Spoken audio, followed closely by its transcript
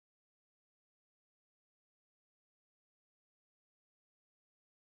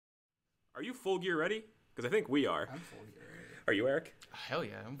Are you full gear ready? Because I think we are. I'm full gear ready. Are you, Eric? Hell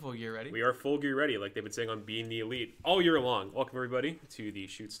yeah, I'm full gear ready. We are full gear ready, like they've been saying on Being the Elite all year long. Welcome, everybody, to the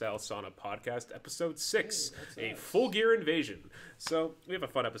Shoot Style Sauna podcast, episode 6, a full gear invasion. So, we have a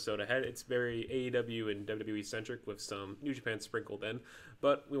fun episode ahead. It's very AEW and WWE centric with some New Japan sprinkled in,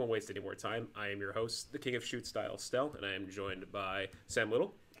 but we won't waste any more time. I am your host, the King of Shoot Style, Stel, and I am joined by Sam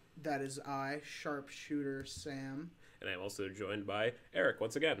Little. That is I, Sharpshooter Sam. And I am also joined by Eric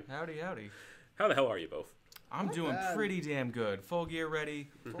once again. Howdy, howdy. How the hell are you both? I'm Not doing bad. pretty damn good. Full gear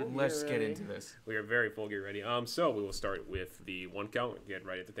ready. gear Let's get ready. into this. We are very full gear ready. So we will start with the one count and get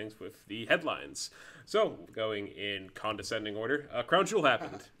right into things with the headlines. So going in condescending order, Crown Jewel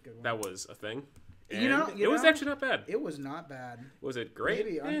happened. Good one. That was a thing. You know- it was actually not bad. It was not bad. Was it great?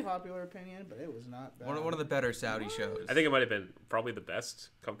 Maybe Eh. unpopular opinion, but it was not bad. One of the better Saudi shows. I think it might have been probably the best,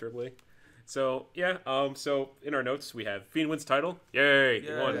 comfortably. So yeah, so in our notes we have Fiend wins title. Yay!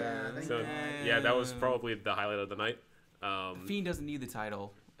 He won. Yeah, thank So God. yeah, that was probably the highlight of the night. Fiend doesn't need the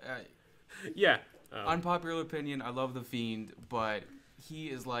title. Yeah. Unpopular opinion, I love the Fiend, but he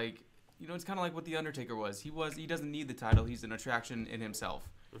is like, it's kind of like what the Undertaker was. He doesn't need the title. He's an attraction in himself.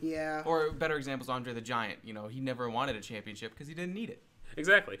 Yeah. Or a better example is Andre the Giant. He never wanted a championship because he didn't need it.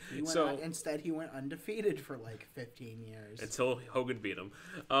 Exactly. Instead, he went undefeated for like 15 years. Until Hogan beat him.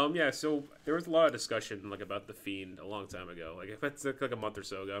 So there was a lot of discussion about the Fiend a long time ago. If it's like a month or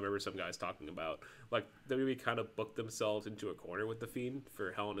so ago, I remember some guys talking about WWE kind of booked themselves into a corner with the Fiend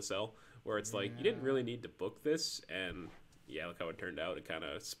for Hell in a Cell, where it's you didn't really need to book this, and look how it turned out. It kind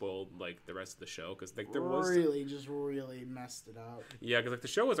of spoiled the rest of the show because there was really messed it up. Yeah, because the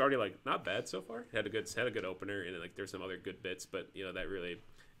show was already not bad so far. It had a good opener, and there's some other good bits, but that really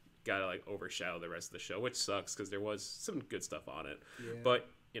got to overshadow the rest of the show, which sucks because there was some good stuff on it. Yeah. But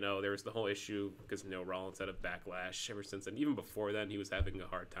there was the whole issue because Rollins had a backlash ever since, and even before then he was having a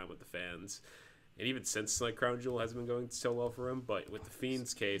hard time with the fans, and even since Crown Jewel hasn't been going so well for him. But with the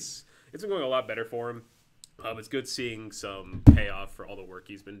Fiend's case, it's been going a lot better for him. It's good seeing some payoff for all the work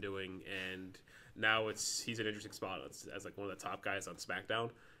he's been doing, and now he's an interesting spot as one of the top guys on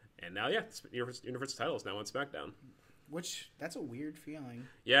SmackDown, and now Universal title is now on SmackDown. Which, that's a weird feeling.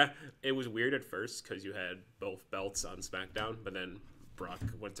 Yeah, it was weird at first because you had both belts on SmackDown, but then Brock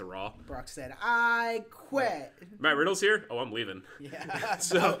went to Raw. Brock said, "I quit." Matt Riddle's here? Oh, I'm leaving. Yeah.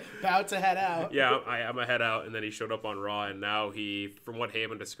 So about to head out. Yeah, I'm a head out, and then he showed up on Raw, and now from what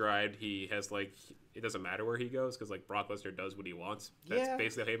Heyman described, he has it doesn't matter where he goes because Brock Lesnar does what he wants. That's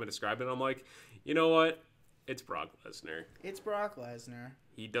basically how Heyman described it. And I'm like, you know what? It's Brock Lesnar. It's Brock Lesnar.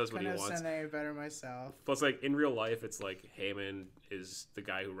 He does what he wants. Couldn't have said any better myself. Plus, in real life, it's Heyman is the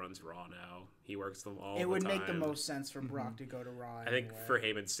guy who runs Raw now. He works them all. It would the time. make the most sense for Brock to go to Raw. I think anyway. for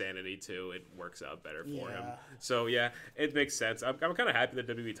Heyman's sanity too, it works out better for him. Yeah. So yeah, it makes sense. I'm kind of happy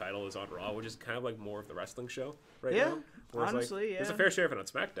the WWE title is on Raw, which is kind of more of the wrestling show right now. Whereas, honestly, there's a fair share of it on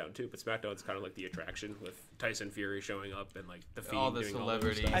SmackDown too, but SmackDown's kind of the attraction with Tyson Fury showing up and the Fiend All the doing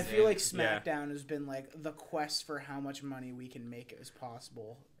celebrities. all I their stuff. feel like SmackDown has been the quest for how much money we can make as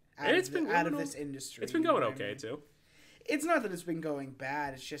possible out of this industry. It's been going okay too. It's not that it's been going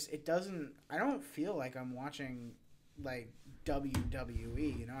bad. It's just I don't feel like I'm watching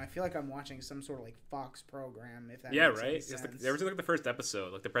WWE. I feel like I'm watching some sort of Fox program. If that makes any sense. Ever since the first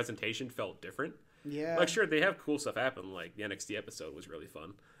episode, the presentation felt different. Yeah. Sure, they have cool stuff happen. The NXT episode was really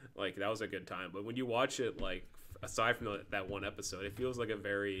fun. That was a good time. But when you watch it, aside from that one episode, it feels like a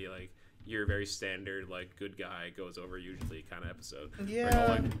very your very standard good guy goes over usually kind of episode.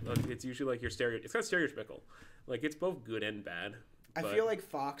 Yeah. It's usually your it's kind of stereotypical. It's both good and bad. I feel like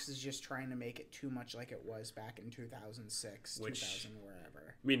Fox is just trying to make it too much like it was back in 2006, 2000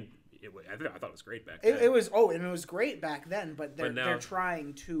 wherever. I mean, I thought it was great back then. It was it was great back then, but they're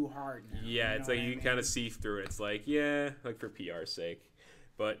trying too hard now. Yeah, it's you can kind of see through it. It's for PR's sake.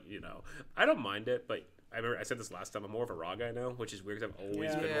 But, I don't mind it, but I remember I said this last time. I'm more of a Raw guy now, which is weird because I've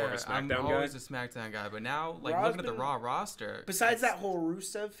always been more of a SmackDown guy. I'm always a SmackDown guy, but now, looking at the Raw roster. Besides that whole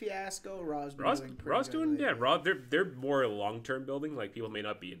Rusev fiasco, Raw's doing pretty good. Raw, they're more long-term building. People may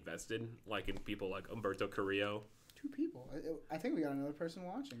not be invested, in people like Humberto Carrillo. 2 people. I think we got another person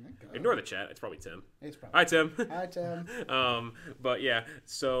watching. Thank God. Ignore the chat. It's probably Tim. It's probably. Hi, Tim. Hi, Tim. But yeah,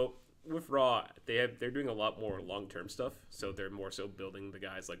 so with Raw, they're doing a lot more long-term stuff. So they're more so building the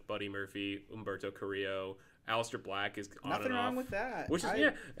guys like Buddy Murphy, Humberto Carrillo, Aleister Black is on Nothing and off. wrong with that. Which is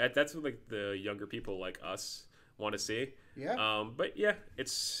that's what the younger people like us want to see. Yeah. But yeah,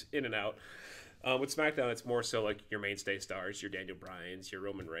 it's in and out. With SmackDown, it's more so like your mainstay stars, your Daniel Bryans, your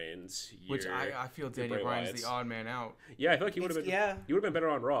Roman Reigns. Which I feel Daniel Bryan's the odd man out. Yeah, I feel like he would have been. Yeah. He would have been better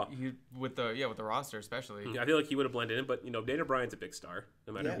on Raw. With the roster especially. I feel like he would have blended in, but Daniel Bryan's a big star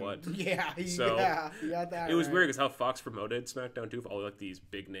no matter what. Yeah. So you got that. It was weird because how Fox promoted SmackDown too, with all like these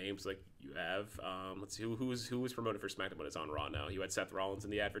big names like you have. Let's see who was promoted for SmackDown, but it's on Raw now. You had Seth Rollins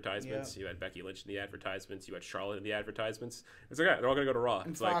in the advertisements. You had Becky Lynch in the advertisements. You had Charlotte in the advertisements. It's like, they're all gonna go to Raw.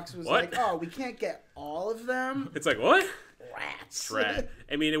 And it's Fox was what? like, oh, we can't get all of them. It's like, what? Rats. Rat.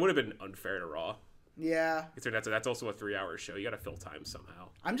 I mean, it would have been unfair to Raw. Yeah. That's also a 3-hour show. You got to fill time somehow.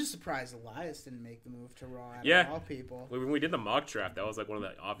 I'm just surprised Elias didn't make the move to Raw. All people. When we did the mock draft, that was like one of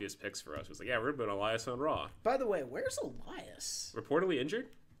the obvious picks for us. It was like, yeah, we're going to put Elias on Raw. By the way, where's Elias? Reportedly injured.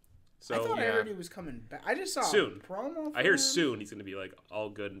 So, I thought I heard he was coming back. I just saw soon. A promo. I hear soon he's going to be like all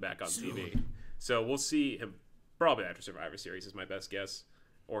good and back on TV. So we'll see him probably after Survivor Series is my best guess.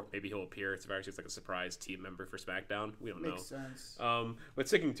 Or maybe he'll appear at Survivor Series like a surprise team member for SmackDown. We don't know. Makes sense. But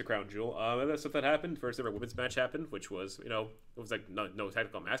sticking to Crown Jewel, that stuff that happened. First ever women's match happened, which was, it was like no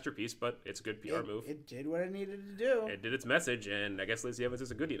technical masterpiece, but it's a good PR move. It did what it needed to do. It did its message, and I guess Lacey Evans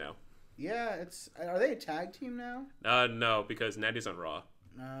is a goodie now. Yeah, are they a tag team now? No, because Natty's on Raw.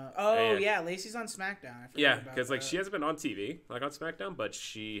 Lacey's on SmackDown. Because she hasn't been on TV like on SmackDown, but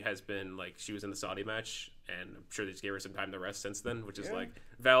she has been like she was in the Saudi match, and I'm sure they just gave her some time to rest since then, which is like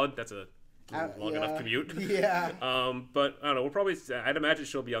valid. That's a long enough commute. Yeah. But I don't know. We'll probably. I'd imagine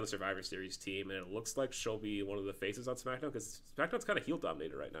she'll be on the Survivor Series team, and it looks like she'll be one of the faces on SmackDown because SmackDown's kind of heel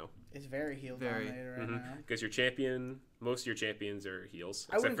dominated right now. It's very heel dominated right now. Because most of your champions are heels,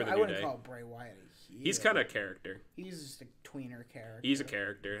 I wouldn't call Bray Wyatt a heel. He's kind of a character. He's just a tweener character. He's a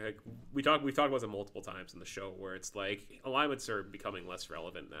character. Like we've talked about it multiple times in the show, where it's like alignments are becoming less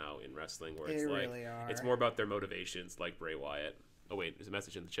relevant now in wrestling, where it's like really are. It's more about their motivations, like Bray Wyatt. Oh wait, there's a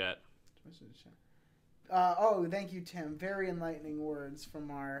message in the chat. Thank you, Tim. Very enlightening words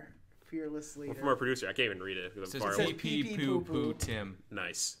from our fearless leader. From our producer. I can't even read it because I'm far away. Pee poo poo Tim.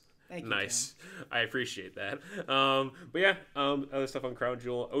 Nice. Thank you, nice. Tim. I appreciate that. But yeah, other stuff on Crown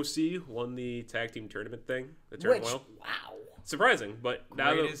Jewel. OC won the tag team tournament thing. Wow. Surprising, but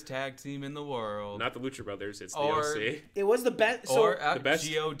greatest tag team in the world. Not the Lucha Brothers. It's the OC. It was the best. The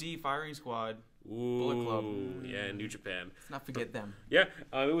best. God Firing Squad. Ooh, Bullet Club. Yeah, New Japan. Let's not forget them. Yeah,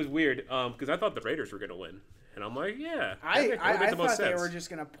 it was weird because I thought the Raiders were going to win. And I'm like, yeah. I thought they were just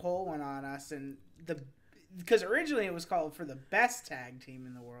going to pull one on us. Because originally it was called for the best tag team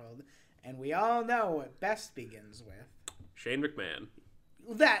in the world. And we all know what best begins with. Shane McMahon.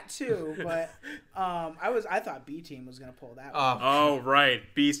 That too, but I thought B Team was going to pull that one. Oh, right.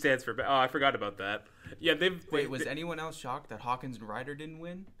 B stands for... I forgot about that. Yeah, was anyone else shocked that Hawkins and Ryder didn't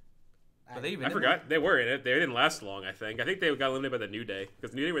win? I forgot they were in it. They didn't last long. I think they got eliminated by the New Day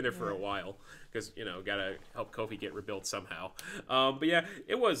because New Day were in there for a while because gotta help Kofi get rebuilt somehow. But yeah,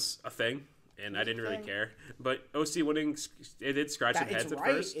 it was a thing, and I didn't really care. But OC winning, it did scratch some heads at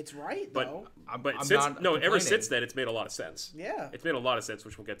first. It's right though. But ever since then, it's made a lot of sense. Yeah, it's made a lot of sense,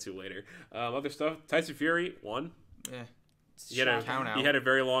 which we'll get to later. Other stuff. Tyson Fury won. Yeah. He had a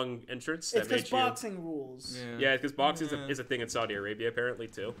very long entrance. It's because boxing rules. Yeah, because boxing is a thing in Saudi Arabia apparently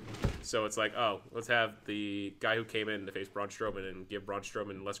too. So it's like, let's have the guy who came in to face Braun Strowman and give Braun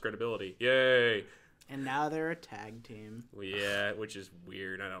Strowman less credibility. Yay! And now they're a tag team. Well, yeah, which is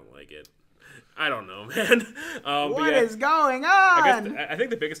weird. I don't like it. I don't know, man. What is going on? I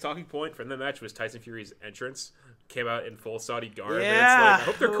think the biggest talking point from the match was Tyson Fury's entrance. Came out in full Saudi garb. Yeah. And it's like, I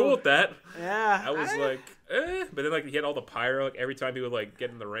hope they're cool with that. Yeah. I was like, but then he had all the pyro. Like every time he would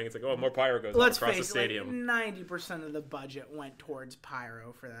get in the ring, it's like, more pyro goes across the stadium. 90% of the budget went towards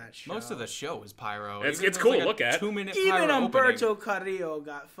pyro for that show. Most of the show was pyro. It's cool to look at. 2-minute pyro Even Umberto Carrillo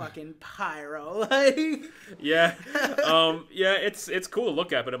got fucking pyro. Yeah. It's cool to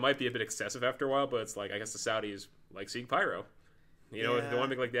look at, but it might be a bit excessive after a while. But it's like, I guess the Saudis like seeing pyro. If they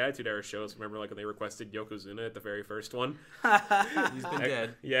want to make the Attitude Era shows, remember when they requested Yokozuna at the very first one? He's been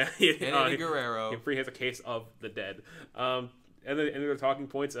dead. Yeah. And Eddie Guerrero. He has a case of the dead. And the talking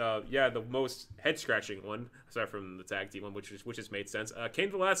points, the most head-scratching one, aside from the tag team one, which has made sense.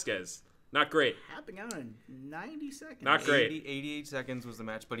 Cain Velasquez. Not great. Happening out in 90 seconds. Not great. 88 seconds was the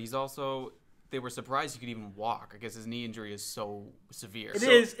match, but he's also... They were surprised he could even walk. I guess his knee injury is so severe. It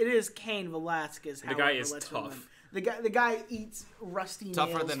is Cain Velasquez. The guy is tough. The guy eats rusty nails.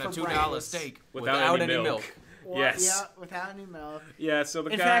 Tougher than a $2 steak without any milk. Yes. Yeah, without any milk. Yeah, so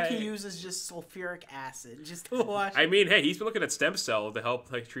the guy... In fact, he uses just sulfuric acid just to wash. I mean, hey, he's been looking at stem cell to help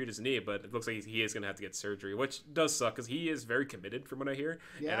treat his knee, but it looks like he is going to have to get surgery, which does suck because he is very committed from what I hear.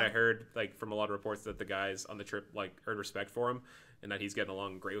 Yeah. And I heard from a lot of reports that the guys on the trip earned respect for him. and that he's getting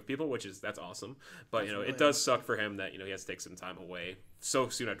along great with people, that's awesome. But That's really it does suck for him that he has to take some time away so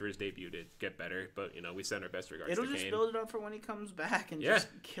soon after his debut to get better. But we send our best regards It'll to just Kane. build it up for when he comes back and just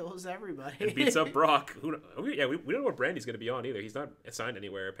kills everybody. And beats up Brock. We don't know what brand he's going to be on either. He's not signed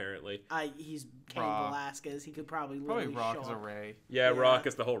anywhere apparently. He's Cain Velasquez. He could probably Rock show as a up. Ray. Yeah, Rock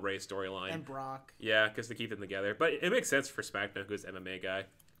is the whole Ray storyline. And Brock. Yeah, because they keep them together. But it makes sense for SmackDown, who's MMA guy.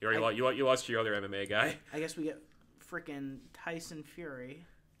 You lost your other MMA guy. I guess we get freaking Tyson Fury.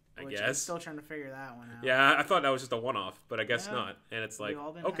 I I'm guess. still trying to figure that one out. Yeah, I thought that was just a one-off, but I guess not. And it's like,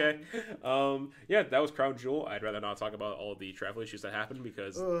 okay. That was Crown Jewel. I'd rather not talk about all the travel issues that happened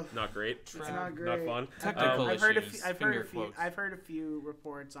because not great. It's not great. Not fun. Technical issues. I've heard a few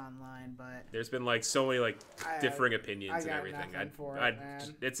reports online, but there's been so many differing opinions and everything.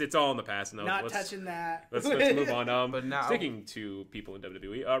 It's all in the past. No, not touching that. Let's move on. But now, sticking to people in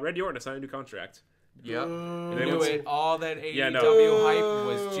WWE, Randy Orton signed a new contract. Yep. Knew it. All that AEW hype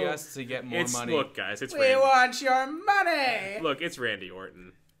was just to get more money. Look, guys, it's we Randy. want your money. Look, it's Randy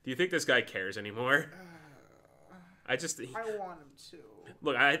Orton. Do you think this guy cares animore? I want him to.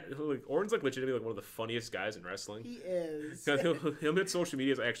 Look, Orton's legitimately one of the funniest guys in wrestling. He is. Him at social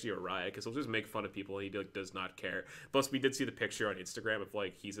media is actually a riot because he'll just make fun of people and he does not care. Plus, we did see the picture on Instagram of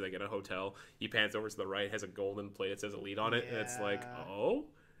he's in a hotel. He pans over to the right, has a golden plate that says Elite on it, and it's like, oh.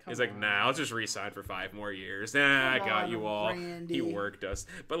 He's like, nah, I'll just re-sign for 5 more years. Nah, I got you all. Randy. He worked us.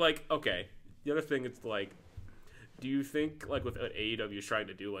 But, okay. The other thing is, do you think, with what AEW is trying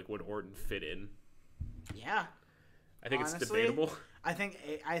to do, would Orton fit in? Yeah. I think Honestly, it's debatable. I think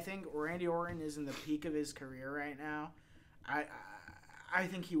Randy Orton is in the peak of his career right now. I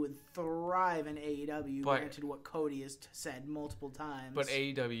think he would thrive in AEW, granted what Cody has said multiple times. But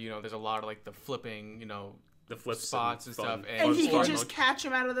AEW, there's a lot of, the flipping, the flip spots and stuff, and he can just catch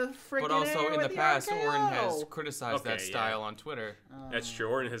him out of the freaking But also air in the past, RKO. Orton has criticized that style on Twitter. That's true.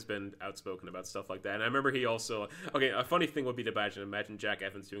 Orton has been outspoken about stuff like that, and I remember he also. A funny thing would be to imagine Jack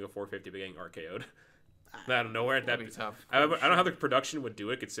Evans doing a 450 but getting RKO'd. Out of nowhere, that'd be tough. I don't know how the production would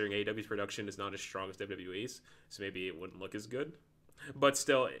do it, considering AEW's production is not as strong as WWE's, so maybe it wouldn't look as good. But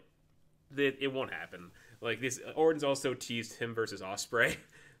still, it won't happen. Orton's also teased him versus Ospreay.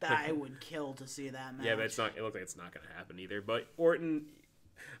 I would kill to see that match. Yeah, but it looks like it's not going to happen either. But Orton,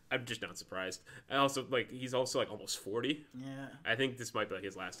 I'm just not surprised. And also, he's also almost 40. Yeah. I think this might be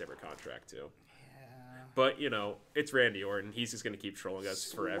his last ever contract too. Yeah. But it's Randy Orton. He's just going to keep trolling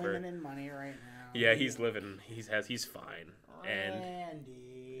us forever. Swimming in money right now. Yeah, he's living. He's fine. Randy. And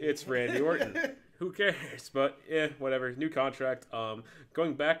it's Randy Orton. Who cares? But whatever. New contract.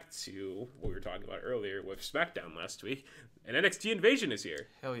 Going back to what we were talking about earlier with SmackDown last week. And NXT Invasion is here.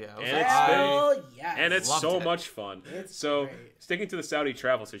 Hell yeah. And it's so much fun. It's so, great. Sticking to the Saudi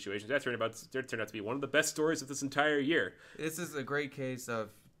travel situation, that turned out to be one of the best stories of this entire year. This is a great case of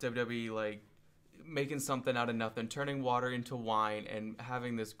WWE, making something out of nothing, turning water into wine, and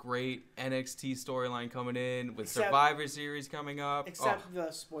having this great NXT storyline coming in with Survivor Series coming up. Except the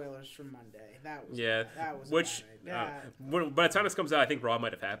spoilers from Monday. That was by the time this comes out, I think Raw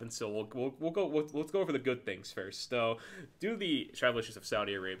might have happened. So let's go over the good things first. So, due to the travel issues of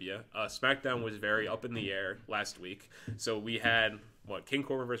Saudi Arabia, SmackDown was very up in the air last week. So we had King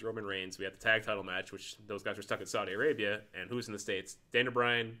Corbin versus Roman Reigns. We had the tag title match, which those guys were stuck in Saudi Arabia, and who's in the States? Daniel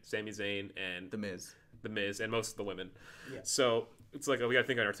Bryan, Sami Zayn, and The Miz, and most of the women. Yeah. So it's we got to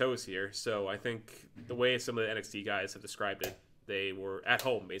think on our toes here. So I think the way some of the NXT guys have described it, they were at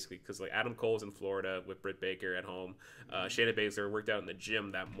home basically because Adam Cole's in Florida with Britt Baker at home. Shayna Baszler worked out in the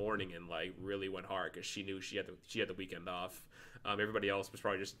gym that morning and really went hard because she knew she had the weekend off. Everybody else was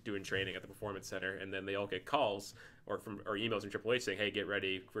probably just doing training at the Performance Center, and then they all get calls or emails from Triple H saying, "Hey, get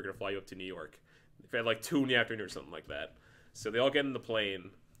ready, we're gonna fly you up to New York." They had 2 in the afternoon or something like that. So they all get in the plane.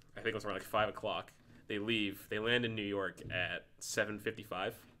 I think it was around 5 o'clock. They leave. They land in New York at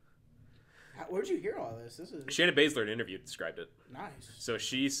 7:55. Where'd you hear all this? Shayna Baszler in an interview described it. Nice. So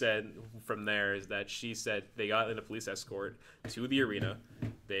she said from there is that she said they got in a police escort to the arena.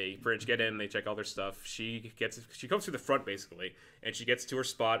 They pretty much get in, they check all their stuff. She comes through the front basically, and she gets to her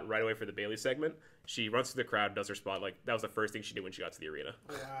spot right away for the Bayley segment. She runs through the crowd, does her spot. That was the first thing she did when she got to the arena.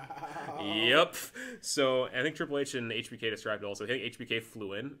 Wow. Yep. So I think Triple H and HBK described it also. I think HBK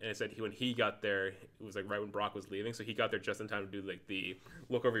flew in, and it said when he got there, it was right when Brock was leaving, so he got there just in time to do the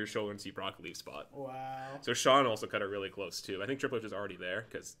look over your shoulder and see Brock leave spot. Wow. So Shawn also cut it really close too. I think Triple H was already there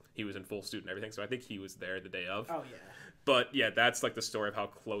because he was in full suit and everything, so I think he was there the day of. Oh yeah. But yeah, that's the story of how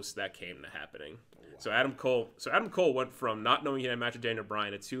close that came to happening. Wow. So Adam Cole went from not knowing he had a match with Daniel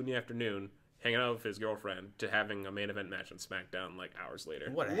Bryan at 2 in the afternoon, hanging out with his girlfriend, to having a main event match on SmackDown hours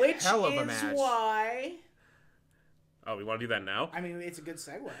later. What a hell of a match! Which is why Oh, we want to do that now? I mean, it's a good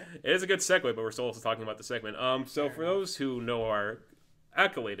segue. It is a good segue, but we're still also talking about the segment. So for those who know our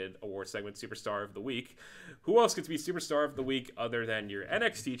accoladed award segment, Superstar of the Week, who else gets to be Superstar of the Week other than your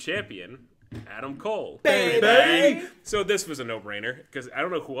NXT champion, Adam Cole? Baby! So this was a no-brainer, because I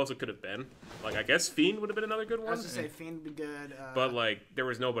don't know who else it could have been. Like, I guess Fiend would have been another good one. I was going to say Fiend would be good. But, like, there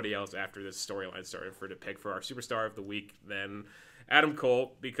was nobody else after this storyline started to pick for our Superstar of the Week than Adam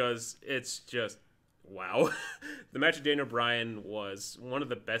Cole, because it's just... wow. The match with Daniel Bryan was one of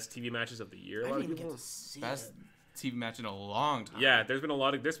the best TV matches of the year. I didn't get to see best TV match in a long time. Yeah, there's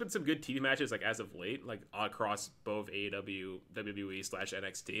been some good TV matches like as of late, like across both AEW, WWE /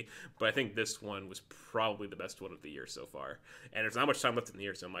 NXT. But I think this one was probably the best one of the year so far. And there's not much time left in the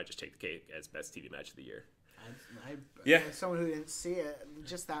year, so I might just take the cake as best TV match of the year. Yeah, as someone who didn't see it,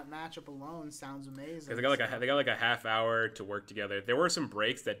 just that matchup alone sounds amazing. They got like a half hour to work together. There were some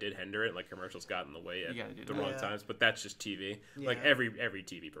breaks that did hinder it, like commercials got in the way at the wrong times, but that's just TV. Yeah. Like every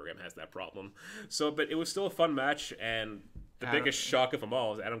TV program has that problem. So, but it was still a fun match, and the biggest shock of them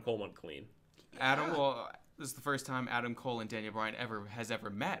all is Adam Cole won clean. This is the first time Adam Cole and Daniel Bryan has ever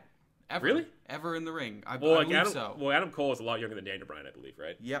met. Ever. Really? Ever in the ring. I believe so. Well, Adam Cole is a lot younger than Daniel Bryan, I believe,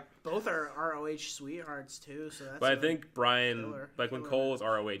 right? Yep. Both are ROH sweethearts, too. So that's but I think Bryan, when Cole was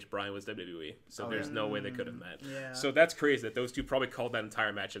ROH, Bryan was WWE. So there's no way they could have met. Yeah. So that's crazy that those two probably called that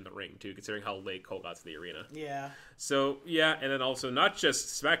entire match in the ring, too, considering how late Cole got to the arena. Yeah. So, yeah, and then also not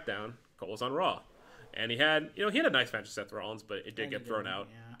just SmackDown, Cole was on Raw. And he had a nice match with Seth Rollins, but it did get thrown out.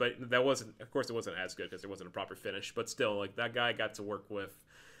 Yeah. But that wasn't, of course, it wasn't as good because there wasn't a proper finish. But still, like, that guy got to work with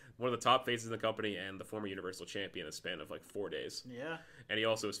one of the top faces in the company and the former Universal Champion in a span of like 4 days. Yeah. And he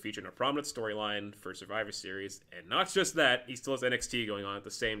also was featured in a prominent storyline for Survivor Series. And not just that, he still has NXT going on at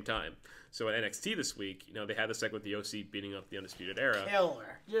the same time. So at NXT this week, they had the segment with the OC beating up the Undisputed Era.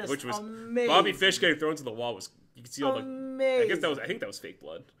 Killer. Just which was amazing. Bobby Fish getting thrown to the wall was, you could see all amazing. I think that was fake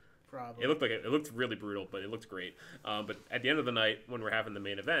blood. Probably. It looked really brutal, but it looked great. But at the end of the night, when we're having the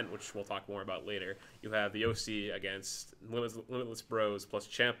main event, which we'll talk more about later, you have the OC against Limitless Bros plus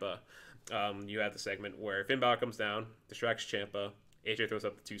Ciampa. You have the segment where Finn Balor comes down, distracts Ciampa, AJ throws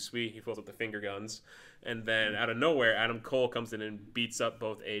up the too sweet, he pulls up the finger guns, and then out of nowhere, Adam Cole comes in and beats up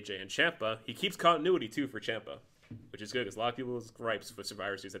both AJ and Ciampa. He keeps continuity too for Ciampa, which is good because a lot of people's gripes with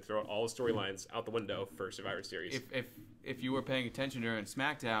Survivor Series that throw all the storylines out the window for Survivor Series. If you were paying attention during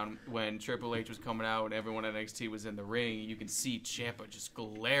SmackDown when Triple H was coming out and everyone at NXT was in the ring, you could see Ciampa just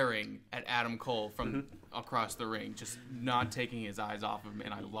glaring at Adam Cole from across the ring, just not taking his eyes off of him,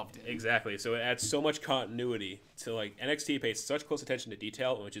 and I loved it. Exactly. So it adds so much continuity to like NXT pays such close attention to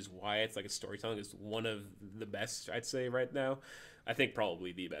detail, which is why it's like its storytelling is one of the best I'd say right now. I think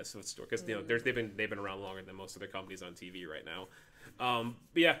probably the best with story because they've been around longer than most other companies on TV right now.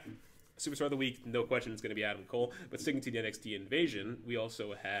 But yeah, Superstar of the Week, no question, it's going to be Adam Cole. But sticking to the NXT Invasion, we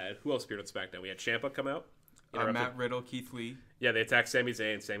also had who else appeared on SmackDown? We had Ciampa come out. Matt Riddle, Keith Lee. Yeah, they attacked Sami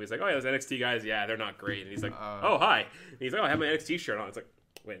Zayn. Sami's like, oh yeah, those NXT guys, yeah, they're not great. And he's like, oh hi. And he's like, oh, I have my NXT shirt on. It's like,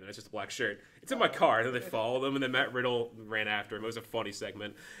 wait, no, it's just a black shirt. It's in my car. And then they follow them, and then Matt Riddle ran after him. It was a funny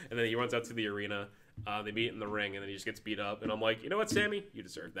segment. And then he runs out to the arena. They meet in the ring, and then he just gets beat up. And I'm like, you know what, Sammy? You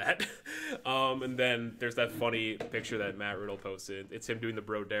deserve that. And then there's that funny picture that Matt Riddle posted. It's him doing the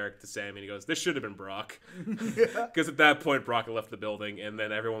bro Derek to Sammy, and he goes, this should have been Brock. Because at that point, Brock had left the building, and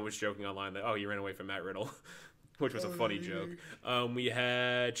then everyone was joking online that, oh, you ran away from Matt Riddle, which was a funny joke. We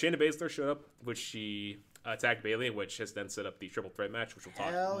had Shayna Baszler show up, which she attacked Bayley, which has then set up the triple threat match, which we'll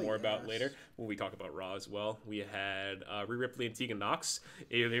talk more about later when we talk about Raw as well. We had Rhea Ripley and Tegan Nox.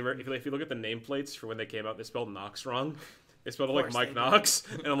 If you look at the nameplates for when they came out, they spelled Nox wrong. They spelled it like Mike Knox,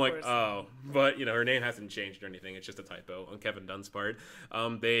 and I'm like, oh. But, her name hasn't changed or anything. It's just a typo on Kevin Dunn's part.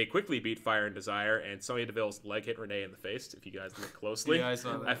 They quickly beat Fire and Desire, and Sonya Deville's leg hit Renee in the face, if you guys look closely. Yeah, I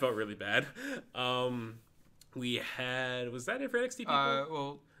saw that. I felt really bad. We had... Was that it for NXT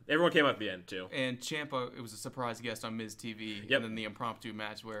people? Everyone came out at the end, too. And Ciampa, it was a surprise guest on Miz TV. Yep. And then the impromptu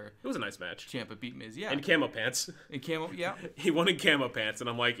match where... It was a nice match. Ciampa beat Miz, yeah. In camo pants. Yeah. He won in camo pants, and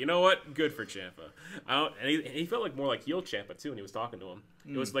I'm like, you know what? Good for Ciampa. And he felt like more like heel Ciampa, too, when he was talking to him.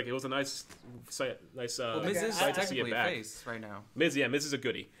 It was a nice sight Miz is technically face right now. Miz is a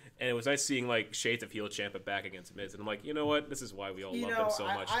goodie. And it was nice seeing like shades of heel Ciampa back against Miz, and I'm like, you know what? This is why we all love him so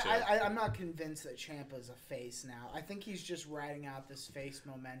much too. I'm not convinced that Ciampa's a face now. I think he's just riding out this face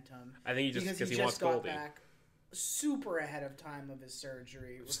momentum. I think because he wants Goldie. Got back super ahead of time of his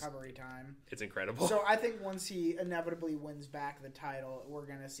recovery time. It's incredible. So I think once he inevitably wins back the title, we're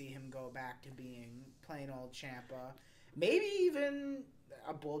gonna see him go back to being plain old Ciampa. Maybe even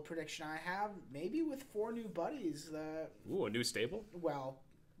a bold prediction I have, maybe with 4 new buddies. Ooh, a new stable? Well.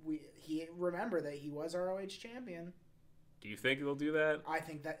 Remember that he was ROH champion. Do you think they'll do that? I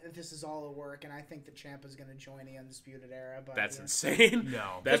think that this is all a work, and I think that Ciampa's going to join the Undisputed Era. But That's insane.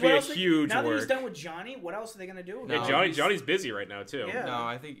 No. That'd be a huge now work. that he's done with Johnny, what else are they going to do? Yeah, No, Johnny's busy right now too. Yeah. No,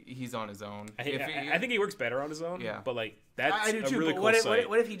 I think he's on his own. I think he works better on his own. Yeah. But like that's I do a too. really But cool sight.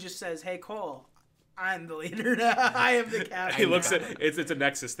 what if he just says, "Hey Cole, I'm the leader now. I am the captain." He looks at it's a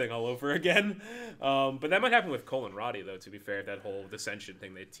Nexus thing all over again. But that might happen with Cole and Roddy though. To be fair, if that whole dissension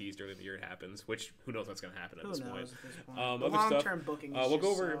thing they teased earlier in the year happens, which who knows what's going to happen at Who this knows point. at this point? Other The long-term stuff, booking. we'll go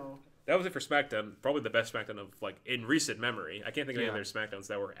just over. so... That was it for SmackDown. Probably the best SmackDown of like in recent memory. I can't think of any Yeah. other SmackDowns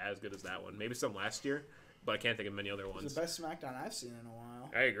that were as good as that one. Maybe some last year, but I can't think of many other It's ones. the best SmackDown I've seen in a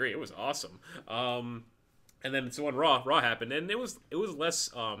while. I agree. It was awesome. And then so when Raw happened, and it was less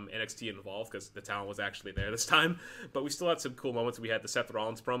NXT involved because the talent was actually there this time, but we still had some cool moments. We had the Seth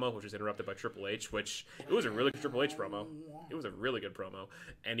Rollins promo, which was interrupted by Triple H, which it was a really good Triple H promo. It was a really good promo,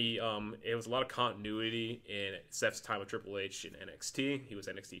 and it was a lot of continuity in Seth's time with Triple H in NXT. He was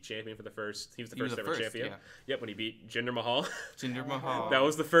NXT champion for the first. He was the first ever champion. Yeah. Yep, when he beat Jinder Mahal. Jinder Mahal. That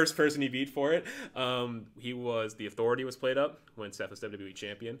was the first person he beat for it. He was the Authority was played up when Seth was WWE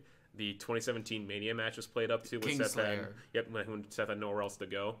champion. The 2017 Mania match was played up too when Seth had, when Seth had nowhere else to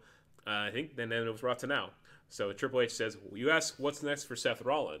go. I think then it was Raw to now. So Triple H says, "You ask what's next for Seth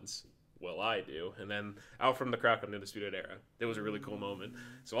Rollins." Well, I do. And then out from the crowd comes the Undisputed Era. It was a really cool moment.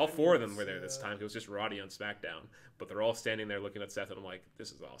 So all four of them were there this time. It was just Roddy on SmackDown, but they're all standing there looking at Seth, and I'm like,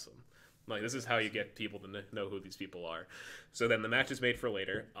 this is awesome. Like, this is how you get people to know who these people are. So then the match is made for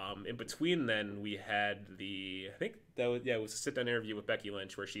later. In between then, we had I think that was, it was a sit-down interview with Becky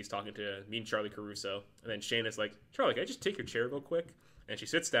Lynch where she's talking to me and Charlie Caruso. And then Shayna's like, "Charlie, can I just take your chair real quick?" And she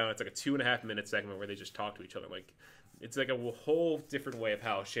sits down. It's like a 2.5-minute segment where they just talk to each other. Like, it's like a whole different way of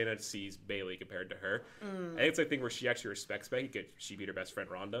how Shayna sees Bayley compared to her. I think it's like a thing where she actually respects Becky because she beat her best friend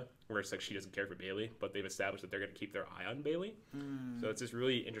Ronda, where it's like she doesn't care for Bayley, but they've established that they're going to keep their eye on Bayley. So it's this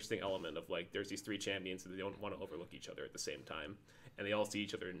really interesting element of like there's these three champions and they don't want to overlook each other at the same time, and they all see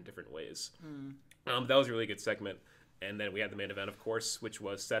each other in different ways. That was a really good segment. And then we had the main event, of course, which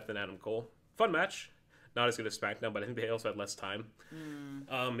was Seth and Adam Cole. Fun match. Not as good as SmackDown, but I think they also had less time.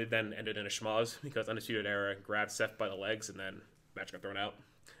 It then ended in a schmoz because Undisputed Era grabbed Seth by the legs and then match got thrown out.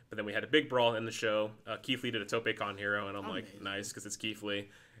 But then we had a big brawl in the show. Keith Lee did a Tope Con Hero, and I'm like, nice, because it's Keith Lee.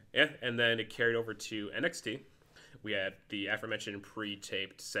 Yeah, and then it carried over to NXT. We had the aforementioned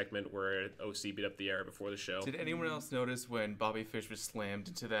pre-taped segment where OC beat up the Era before the show. Did anyone else notice when Bobby Fish was slammed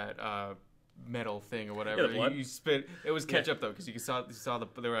into that metal thing or whatever? Yeah, the blood. You spit. It was ketchup though, because you saw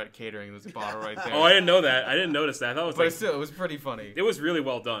they were at catering. There was a bottle right there. Oh, I didn't know that. I didn't notice that. I thought it was But like, still, it was pretty funny. it was really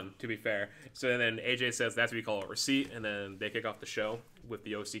well done, to be fair. So then AJ says that's what we call a receipt, and then they kick off the show with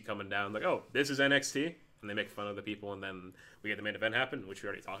the OC coming down, like, "Oh, this is NXT," and they make fun of the people, and then we get the main event happen, which we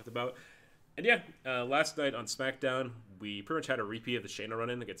already talked about. And yeah, last night on SmackDown, we pretty much had a repeat of the Shayna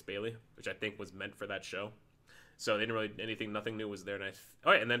run-in against Bayley, which I think was meant for that show. So they didn't really nothing new was there.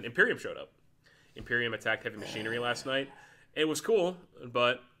 Oh, yeah, and then Imperium showed up. Imperium attacked Heavy Machinery last night. It was cool,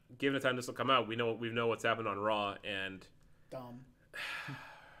 but given the time this will come out, we know what's happened on Raw, and Dumb.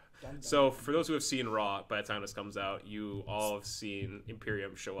 so for those who have seen Raw, by the time this comes out, you all have seen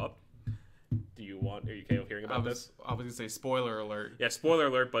Imperium show up. Are you okay with hearing about this? I was gonna say spoiler alert. Yeah, spoiler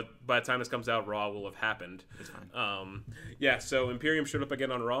alert, but by the time this comes out, Raw will have happened. It's fine. Yeah, so Imperium showed up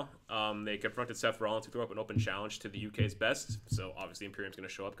again on Raw. They confronted Seth Rollins, who threw up an open challenge to the UK's best. So obviously Imperium's going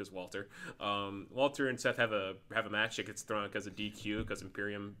to show up because Walter. Walter and Seth have a match. It gets thrown because of DQ because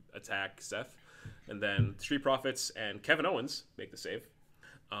Imperium attack Seth. And then Street Profits and Kevin Owens make the save.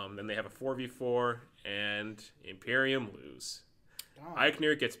 Then they have a 4v4, and Imperium lose.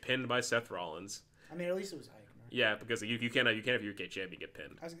 Eichner gets pinned by Seth Rollins. I mean, at least it was Eichner. Yeah, because you can't have your UK champion get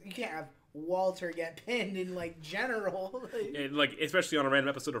pinned. You can't have Walter get pinned in like general. And, like, especially on a random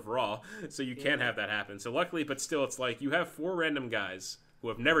episode of Raw, so you can't have that happen. So luckily, but still, it's like you have 4 random guys who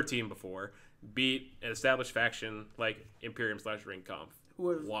have never teamed before beat an established faction like Imperium/Ring Conf.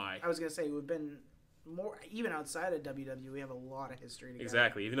 Why? I was gonna say we've been more even outside of WWE. We have a lot of history together.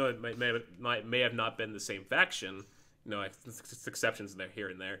 Exactly. Even though it may have not been the same faction. It's exceptions there here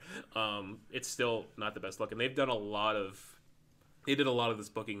and there. It's still not the best look, and they did a lot of this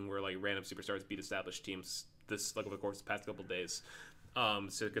booking where like random superstars beat established teams over the course of the past couple of days.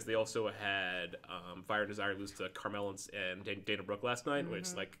 So because they also had Fire and Desire lose to Carmel and Dana Brooke last night, which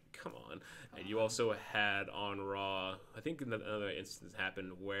is like, come on. And you also had on Raw, I think another instance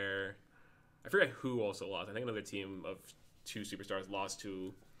happened where I forget who also lost. I think another team of 2 superstars lost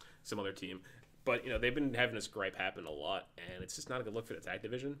to some other team. But, they've been having this gripe happen a lot, and it's just not a good look for the tag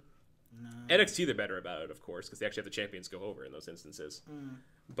division. No. NXT, they're better about it, of course, because they actually have the champions go over in those instances.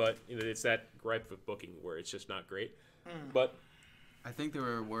 But it's that gripe with booking where it's just not great. But I think they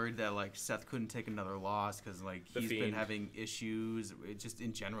were worried that like Seth couldn't take another loss because like he's been having issues. Just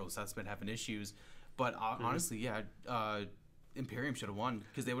in general, Seth's been having issues. But honestly, yeah, Imperium should have won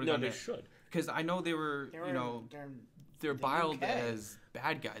because they would have. No, they should. Because I know they're biled as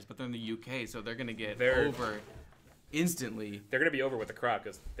bad guys, but they're in the UK, so they're gonna get over instantly. They're gonna be over with the crowd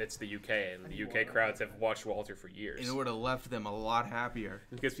because it's the UK, and the UK crowds have watched Walter for years. And it would have left them a lot happier.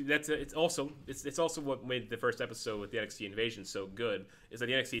 Because it's also what made the first episode with the NXT Invasion so good is that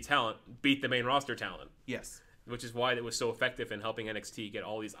the NXT talent beat the main roster talent. Yes. Which is why it was so effective in helping NXT get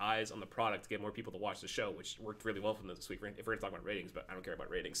all these eyes on the product, to get more people to watch the show, which worked really well for them this week. If we're going to talk about ratings, but I don't care about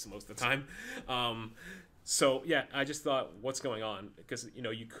ratings most of the time. So, yeah, I just thought, what's going on? Because,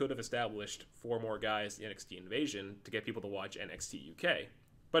 you could have established 4 more guys in NXT Invasion to get people to watch NXT UK.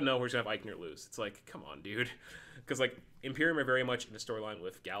 But no, we're just going to have Eichner lose. It's like, come on, dude. Because, like, Imperium are very much in a storyline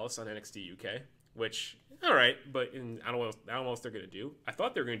with Gallus on NXT UK, which, all right, but I don't know what else they're going to do. I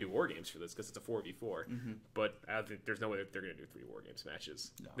thought they were going to do War Games for this because it's a 4v4, but there's no way that they're going to do 3 War Games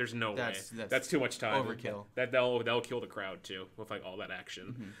matches. No, there's no way. That's too much time. Overkill. That'll kill the crowd, too, with like all that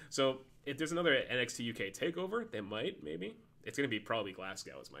action. So if there's another NXT UK takeover, they might, maybe. It's going to be probably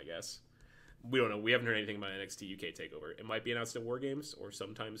Glasgow is my guess. We don't know. We haven't heard anything about NXT UK takeover. It might be announced at War Games or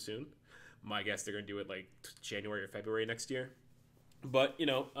sometime soon. My guess they're going to do it like January or February next year. But,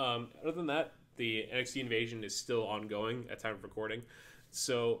 other than that, the NXT Invasion is still ongoing at time of recording.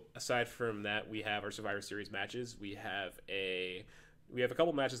 So aside from that, we have our Survivor Series matches. We have a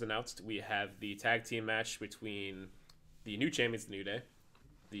couple matches announced. We have the tag team match between the new champions, the New Day.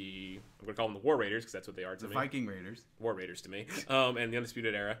 I'm going to call them the War Raiders because that's what they are to me. Viking Raiders. War Raiders to me. And the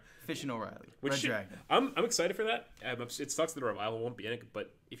Undisputed Era. Fish and O'Reilly. Red Dragon. I'm excited for that. It sucks that the Revival won't be in it,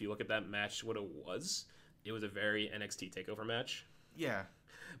 but if you look at that match, what it was a very NXT takeover match. Yeah.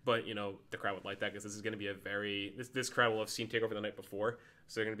 But, the crowd would like that because this is going to be this crowd will have seen TakeOver the night before,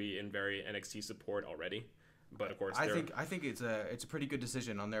 so they're going to be in very NXT support already. But, of course, I think it's a pretty good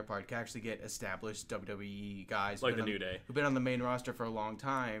decision on their part to actually get established WWE guys like the New Day who've been on the main roster for a long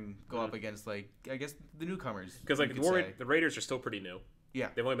time go up against, like, I guess, the newcomers. Because, like, the Raiders are still pretty new. Yeah.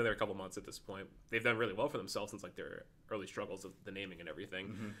 They've only been there a couple months at this point. They've done really well for themselves since, like, their early struggles of the naming and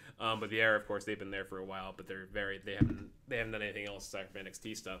everything. But the Era, of course, they've been there for a while, but they haven't done anything else aside from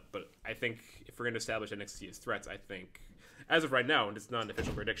NXT stuff. But I think if we're going to establish NXT as threats, I think, as of right now, and it's not an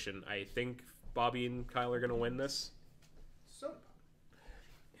official prediction, I think Bobby and Kyle are going to win this. So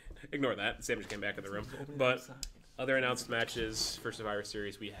ignore that. Sam just came back in the room. But other announced matches for Survivor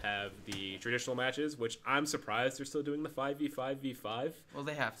Series, we have the traditional matches, which I'm surprised they're still doing the 5v5v5. Well,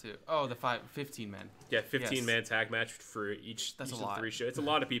 they have to. Oh, the 15 men. Yeah, 15-man tag match for each of the 3 shows. It's a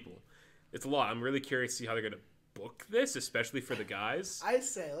lot of people. It's a lot. I'm really curious to see how they're going to book this, especially for the guys. I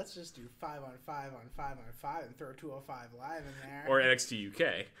say let's just do 5 on 5 on 5 on 5 and throw 205 live in there. Or NXT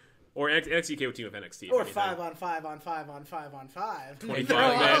UK. Or NXT UK would team with NXT. Or 5 on 5 on 5 on 5 on 5.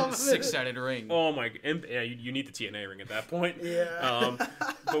 25 men. 6-sided ring. Oh my! Yeah, you need the TNA ring at that point. Yeah.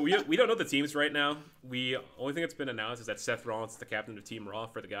 But we don't know the teams right now. Only thing that's been announced is that Seth Rollins is the captain of Team Raw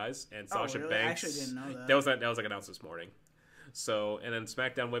for the guys, and Sasha really? Banks. I actually didn't know that. That was like announced this morning. So, and then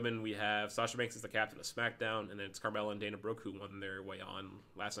SmackDown Women, we have Sasha Banks as the captain of SmackDown, and then it's Carmella and Dana Brooke who won their way on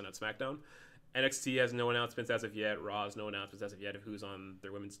last night on SmackDown. NXT has no announcements as of yet. Raw has no announcements as of yet of who's on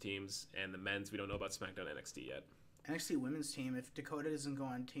their women's teams. And the men's, we don't know about SmackDown and NXT yet. NXT women's team, if Dakota doesn't go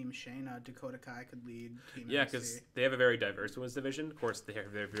on Team Shayna, Dakota Kai could lead Team NXT. Yeah, because they have a very diverse women's division. Of course,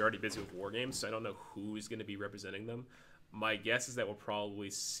 they're already busy with War Games, so I don't know who's going to be representing them. My guess is that we'll probably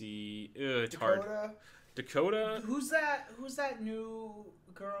see... it's Dakota. hard. Dakota? Who's that new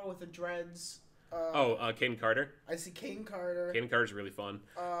girl with the dreads? Kaden Carter. I see Kaden Carter. Kaden Carter's really fun.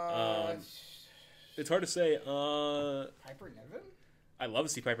 It's hard to say. Piper Niven? I love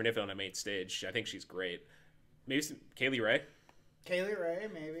to see Piper Niven on a main stage. I think she's great. Maybe Kaylee Ray. Kaylee Ray,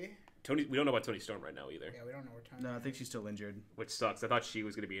 maybe. We don't know about Toni Storm right now either. Yeah, we don't know where Toni. No, I think she's still injured, which sucks. I thought she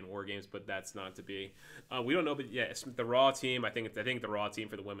was going to be in War Games, but that's not to be. We don't know, but yeah, it's the Raw team. I think the Raw team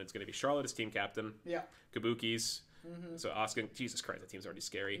for the women is going to be Charlotte as team captain. Yeah. Kabuki's. Mm-hmm. So Asuka, Jesus Christ, that team's already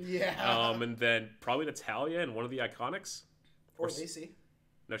scary. Yeah. And then probably Natalya and one of the Iconics. Or Lacey.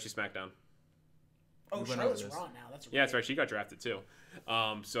 No, she's SmackDown. Oh, Charlotte's Raw now. That's right. Yeah, that's right. She got drafted too.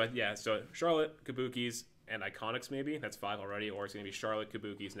 So Charlotte, Kabuki's, and Iconics maybe. That's 5 already. Or it's going to be Charlotte,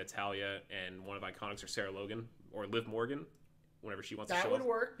 Kabuki's, Natalya, and one of Iconics or Sarah Logan or Liv Morgan, whenever she wants to show up. That would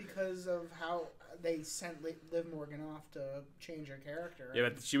work because of how they sent Liv Morgan off to change her character. Yeah,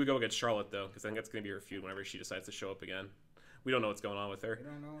 but she would go against Charlotte though, because I think that's going to be her feud whenever she decides to show up again. We don't know what's going on with her. We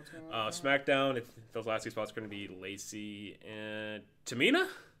don't know what's going on. SmackDown, those last 2 spots are going to be Lacey and Tamina.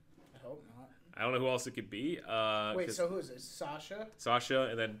 I hope not. I don't know who else it could be. Wait, so who is it? Sasha? Sasha,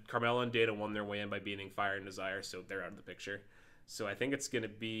 and then Carmella and Dana won their way in by beating Fire and Desire, so they're out of the picture. So I think it's going to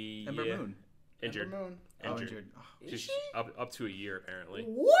be... Ember Moon. Injured. Ember Moon. Injured. Oh. Is she? Up to a year, apparently.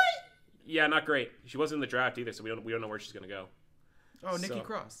 What? Yeah, not great. She wasn't in the draft either, so we don't know where she's going to go. Oh, Nikki So-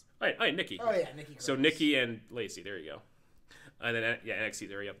 Cross. Oh, yeah, Nikki. Oh, yeah, Nikki Cross. So Nikki and Lacey, there you go. And then NXT,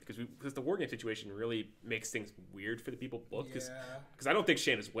 there you go. Because the War Game situation really makes things weird for the people booked. Because I don't think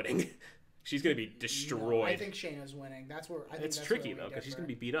Shayna's winning. She's going to be destroyed. No, I think Shayna's winning. That's where I think It's that's tricky where though, because she's differ.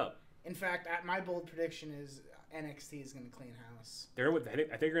 going to be beat up. In fact, my bold prediction is NXT is going to clean house. I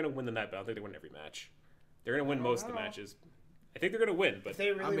think they're going to win the night, but I don't think they win every match. They're going to win I don't most of the know. matches. I think they're going to win, but If they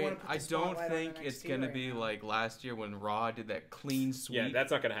really I mean, want to put the I don't spotlight on think it's NXT gonna right be now. like last year when Raw did that clean sweep. yeah,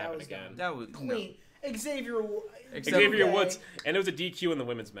 that's not going to That happen was again. dumb. that was Clean. Xavier Xavier okay. Woods, and it was a DQ in the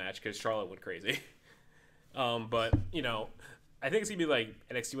women's match because Charlotte went crazy. But I think it's gonna be like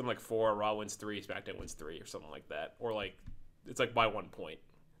NXT win like 4, Raw wins 3, SmackDown wins 3, or something like that, or like it's like by 1 point.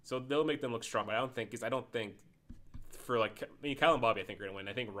 So they'll make them look strong. But I don't think for Kyle and Bobby I think are gonna win.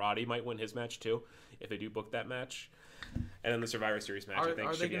 I think Roddy might win his match too if they do book that match. And then the Survivor Series match I think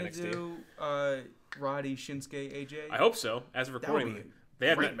Are they should be gonna NXT. do Roddy, Shinsuke, AJ? I hope so. As of That would recording, be they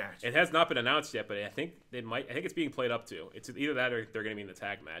have great not, match. It has not been announced yet, but I think they might. I think it's being played up to. It's either that or they're going to be in the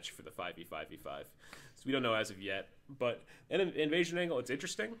tag match for the 5v5v5. So we don't know as of yet. But an invasion angle, it's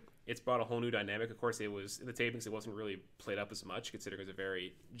interesting. It's brought a whole new dynamic. Of course, it was in the tapings. It wasn't really played up as much, considering it was a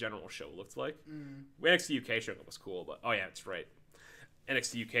very general show. Looked like NXT UK show was cool, but oh yeah, that's right.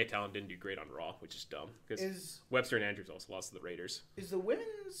 NXT UK talent didn't do great on Raw, which is dumb because Webster and Andrews also lost to the Raiders. Is the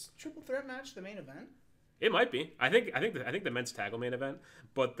women's triple threat match the main event? It might be. I think the men's tag will main event,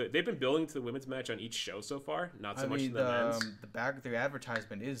 but they've been building to the women's match on each show so far, not so much to the men's. The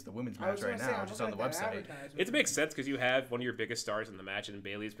advertisement is the women's I match was right gonna say, now, I'm just on the looking at that website. advertisement. It makes sense because you have one of your biggest stars in the match, and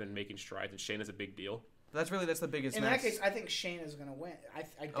Bayley's been making strides, and Shayna's a big deal. That's the biggest In match. that case, I think Shayna's going to win. I Oh,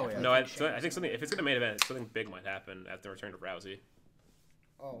 yeah. definitely No, I Shayna's think something. gonna If it's going to main event, something big might happen at the return of Rousey, win.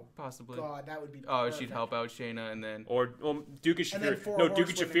 Oh, Possibly. God, that would be Oh, perfect. she'd help out Shayna, and then or Duke and And then Shafir. 4 No, Duke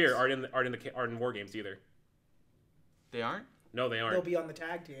and horsewomen's. Shafir aren't in War Games either. they aren't. No, they aren't. They'll be on the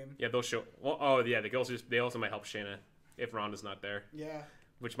tag team. Yeah, they'll show. Well, oh yeah, they also might help Shayna if Ronda's not there, Yeah.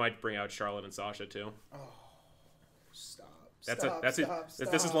 which might bring out Charlotte and Sasha too. Oh, stop. This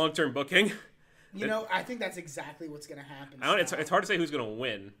is Stop. long term booking. You know, I think that's exactly what's going to happen. I don't. It's Stop. hard to say who's going to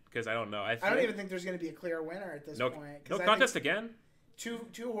win because I don't know. I don't even think there's going to be a clear winner at this no point. no 'cause I contest think again.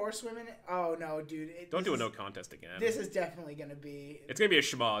 Two horsewomen. Oh no, dude! Don't do a no contest again. This is definitely going to be. It's gonna be a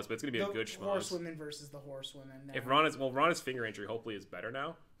schmoz, but it's gonna be the a good schmoz. horsewomen versus the horsewomen. Now. If Ronda's finger injury hopefully is better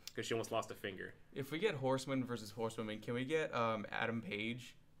now because she almost lost a finger. If we get horsemen versus horsewomen, can we get Adam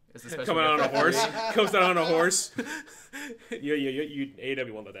Page as the special Coming out on a guest horse, referee? comes out on a horse. you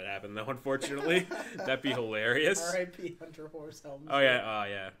AEW won't let that happen though. Unfortunately, that'd be hilarious. R.I.P. Hunter Horse Helmsley. Oh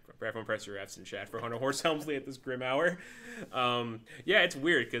yeah. Everyone press your F's in chat for Hunter Horse Helmsley at this grim hour. Yeah, it's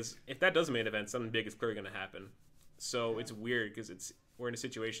weird because if that does main event, something big is clearly going to happen. So it's weird because we're in a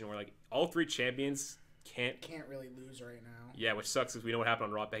situation where like all 3 champions can't. really lose right now. Yeah, which sucks because we know what happened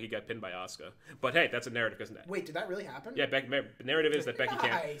on Raw. Becky got pinned by Asuka. But hey, that's a narrative, isn't it? Wait, did that really happen? Yeah, the narrative is that Becky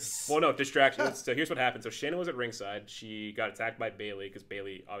can't. Nice. Well, no, distraction. So here's what happened. So Shayna was at ringside. She got attacked by Bayley because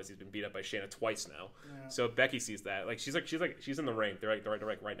Bayley obviously has been beat up by Shayna twice now. Yeah. So Becky sees that. She's in the ring. They're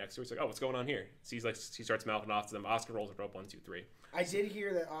right next to her. It's like, oh, what's going on here? She starts mouthing off to them. Asuka rolls her up 1, 2, 3. I did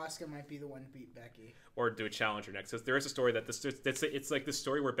hear that Asuka might be the one to beat Becky. Or do a challenger next. So there is a story that it's like the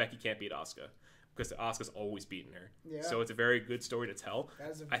story where Becky can't beat Asuka because Asuka's always beaten her. Yeah. So it's a very good story to tell.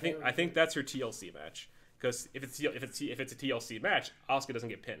 That is a I think that's her TLC match because if it's a TLC match, Asuka doesn't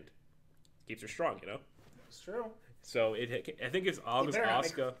get pinned. Keeps her strong, you know. It's true. So I think it's August better not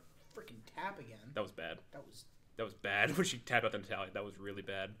make Asuka. Freaking tap again. That was bad. That was Bad when she tapped out to Natalia. That was really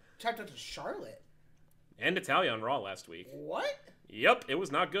bad. tapped out to Charlotte. And Natalia on Raw last week. What? Yep, it was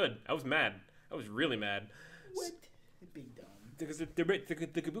not good. I was mad. I was really mad. What? Big dumb. Because the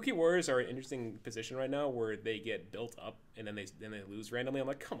Kabuki Warriors are in an interesting position right now where they get built up and then they lose randomly. I'm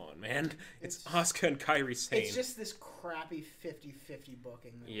like, come on, man. It's Asuka and Kairi Sane. It's just this crappy 50-50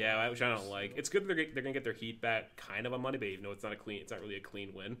 booking. Yeah, which I don't like. It's good that they're going to get their heat back kind of on Monday, but even though it's not really a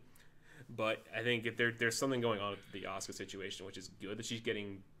clean win. But I think if there's something going on with the Asuka situation, which is good that she's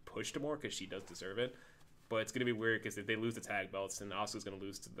getting pushed more because she does deserve it. But it's going to be weird because if they lose the tag belts and Asuka's going to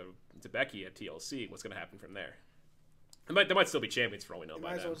lose to Becky at TLC, what's going to happen from there? They might still be champions for all we know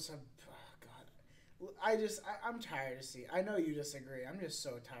by then. I'm tired of seeing. I know you disagree. I'm just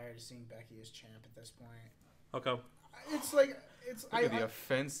so tired of seeing Becky as champ at this point. Okay. it's like it's Look at the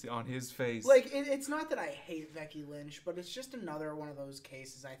offense on his face. like it's not that I hate Becky Lynch, but it's just another one of those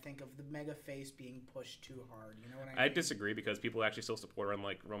cases I think of the mega face being pushed too hard. You know what I mean? I disagree because people actually still support her,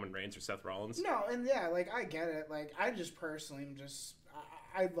 unlike Roman Reigns or Seth Rollins. No, and yeah, like I get it. Like I just personally am just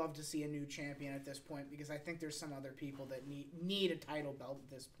I'd love to see a new champion at this point because I think there's some other people that need a title belt at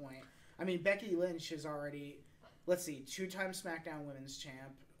this point. I mean, Becky Lynch is already, let's see, 2-time SmackDown Women's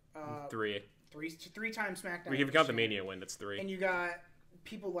Champ. Three-time SmackDown. We can count the Mania win. That's 3. And you got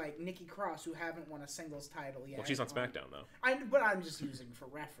people like Nikki Cross who haven't won a singles title yet. Well, she's on SmackDown though. But I'm just using for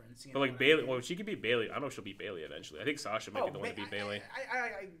reference. You but know like Bailey, well, she could beat Bailey. I don't know if she'll beat Bailey eventually. I think Sasha might be the one to beat Bailey.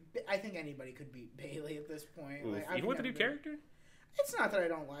 I think anybody could beat Bailey at this point. Oof. Like, Even with the new character? It's not that I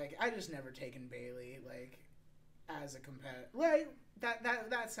don't like. I just never taken Bailey like as a competitor. Like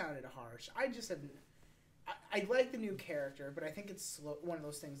that sounded harsh. I just haven't. I like the new character, but I think it's one of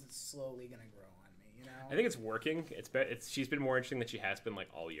those things that's slowly going to grow on me. You know. I think it's working. She's been more interesting than she has been like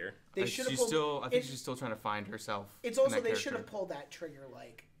all year. They should have. I think she's still trying to find herself. It's also they should have pulled that trigger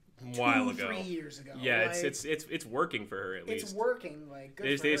like a while ago, 3 years ago. Yeah, like, it's working for her at least. It's working. Like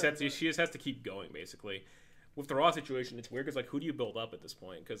good she just has to keep going basically. With the Raw situation, it's weird because like who do you build up at this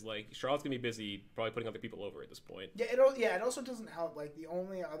point? Because like Charlotte's gonna be busy probably putting other people over at this point. Yeah, it also doesn't help. Like the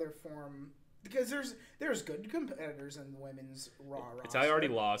only other form. Because there's good competitors in the women's Raw roster. Natalya already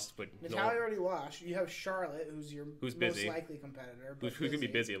lost, but Natalya already lost. You have Charlotte, who's most busy. likely competitor. Who's gonna be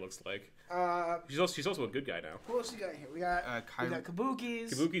busy? It looks like. She's also a good guy now. Who else you got here? We got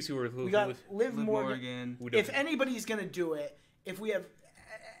Kabukis. Kabukis we got Liv Morgan. If anybody's gonna do it, if we have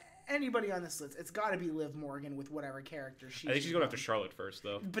anybody on this list, it's got to be Liv Morgan with whatever character she. I think she's going after Charlotte first,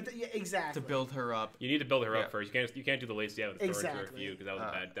 though. But yeah, exactly. To build her up, you need to build her up first. You can't do the Lacey Evans story for a few because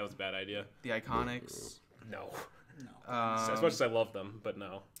that was a bad idea. The Iconics. No. As much as I love them, but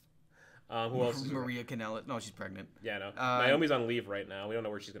no. Who else? Maria Kanellis. No, she's pregnant. Yeah, no. Naomi's on leave right now. We don't know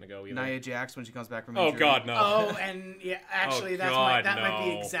where she's gonna go either. Nia Jax when she comes back from injury. injury. Oh God, no. Oh, and yeah, actually, that might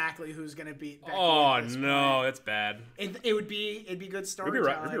be exactly who's gonna beat Becky. Oh no, that's bad. It'd be good story. Ruby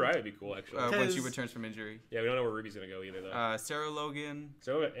Riott would be cool actually. When she returns from injury. Yeah, we don't know where Ruby's gonna go either though. Sarah Logan.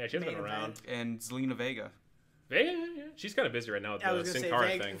 So yeah, she hasn't been around. And Zelina Vega. Vega, yeah. She's kind of busy right now with the Sin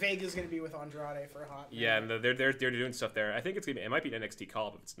Cara thing. Vega's gonna be with Andrade for a hot minute. Yeah, and they're doing stuff there. I think it might be an NXT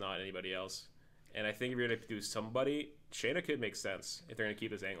call-up if it's not anybody else. And I think if you're going to do somebody, Shayna could make sense if they're going to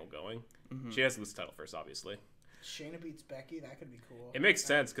keep this angle going. Mm-hmm. She has to lose the title first, obviously. Shayna beats Becky, that could be cool. It makes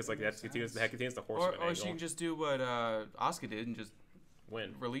sense because like that contains the horseman angle. Or she can just do what Asuka did and just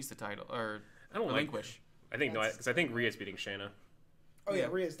release the title or relinquish. I think because I think Rhea's beating Shayna. Oh yeah,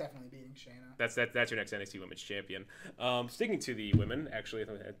 Rhea's definitely beating Shayna. That's your next NXT Women's Champion. Sticking to the women, actually, I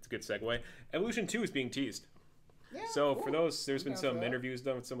think that's a good segue. Evolution 2 is being teased. Yeah, so for those, there's been some interviews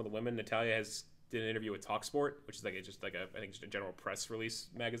done with some of the women. Natalya did an interview with TalkSport, which is just a general press release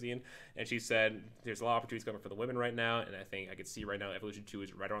magazine, and she said there's a lot of opportunities coming for the women right now, and I think I could see right now Evolution 2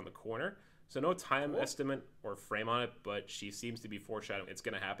 is right around the corner. So no time estimate or frame on it, but she seems to be foreshadowing it's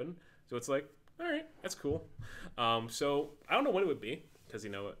going to happen. So it's like, all right, that's cool. So I don't know when it would be because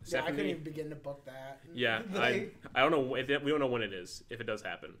Stephanie, I couldn't even begin to book that. Yeah, I don't know. We don't know when it is if it does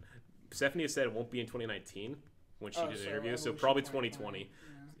happen. Stephanie has said it won't be in 2019 when she did an interview, so probably 2020.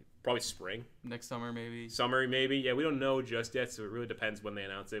 Probably spring. Next summer, maybe. Summer, maybe. Yeah, we don't know just yet, so it really depends when they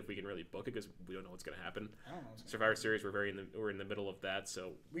announce it, if we can really book it, because we don't know what's going to happen. I don't know. Survivor Series, we're in the middle of that,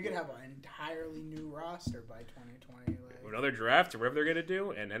 so... We could have an entirely new roster by 2020. Another draft, or whatever they're going to do,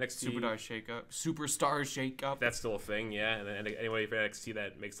 and NXT... Superstar shakeup. That's still a thing, yeah. And then anyway, for NXT,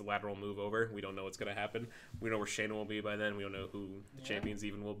 that makes the lateral move over. We don't know what's going to happen. We don't know where Shayna will be by then. We don't know who the champions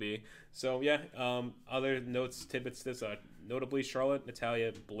even will be. So, yeah, other notes, tidbits, this... notably, Charlotte,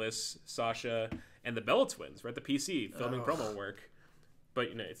 Natalya, Bliss, Sasha, and the Bella Twins. We're at the PC filming promo work. But,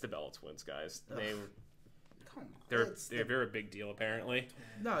 it's the Bella Twins, guys. They're a big deal, apparently.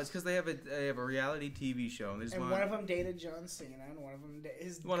 No, it's because they have a reality TV show. And one of them dated John Cena, and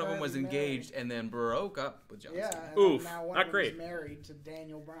one of them was engaged and then broke up with John Cena. Oof, now one not of great. Is married to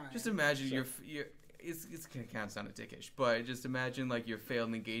Daniel Bryan. Just imagine it's kind of sounded dickish, but just imagine like your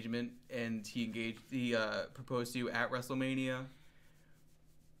failed engagement and he proposed to you at WrestleMania.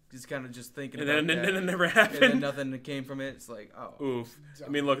 Just kind of just thinking about that. And then it never happened. And then nothing came from it. It's like, oh. Oof. I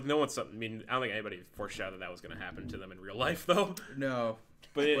mean, look, I don't think anybody foreshadowed that was going to happen to them in real life, though. No.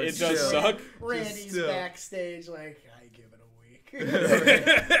 But it does suck. Randy's backstage like, I give it a week.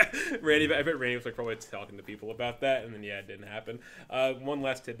 I bet Randy was probably talking to people about that, and then it didn't happen. One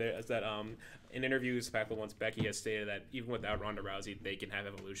last tidbit is that in interviews back once, Becky has stated that even without Ronda Rousey, they can have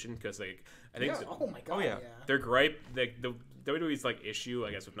Evolution because I think oh my god, their gripe, the WWE's issue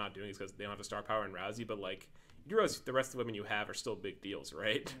I guess with not doing it is because they don't have the star power in Rousey, but you realize the rest of the women you have are still big deals,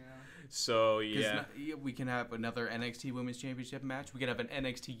 right? Yeah. So yeah, we can have another NXT Women's Championship match. We could have an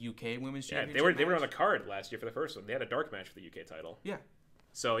NXT UK Women's yeah, Championship. they were on the card last year for the first one. They had a dark match for the UK title. Yeah.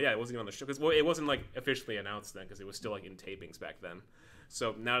 So yeah, it wasn't even on the show because it wasn't like officially announced then because it was still like in tapings back then.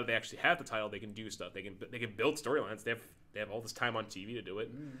 So now that they actually have the title, they can do stuff. They can build storylines. They have all this time on TV to do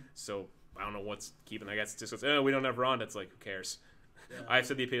it. So I don't know what's keeping. I guess it's just we don't have Ronda. It's like who cares? Yeah. I've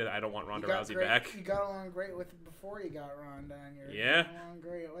said the opinion that I don't want Ronda Rousey back. You got along great with before you got Ronda, and you're getting along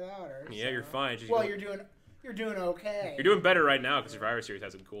great without her. Yeah, so. You're fine. You're doing okay. You're doing better right now because Survivor Series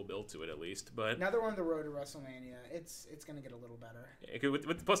has a cool build to it at least. But now they're on the road to WrestleMania. It's gonna get a little better.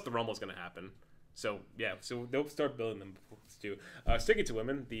 Plus the Rumble's gonna happen. So yeah, so they'll start building them too. Sticking to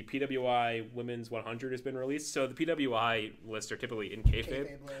women, the PWI Women's 100 has been released. So the PWI lists are typically in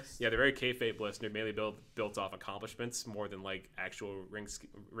kayfabe. Yeah, they're very kayfabe lists. They're mainly built off accomplishments more than like actual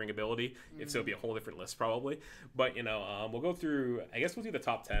ring ability. If so, it'd be a whole different list probably. But we'll go through. I guess we'll do the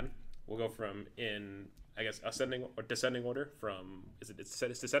top 10. We'll go from ascending or descending order. From it's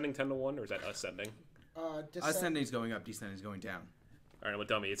descending 10 to 1 or is that ascending? Ascending's going up, descending's going down. All right, well,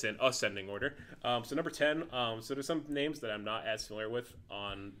 dummy, it's in ascending order. So number 10, so there's some names that I'm not as familiar with.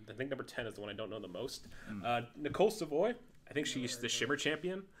 I think number 10 is the one I don't know the most. Nicole Savoy, I think she's the Shimmer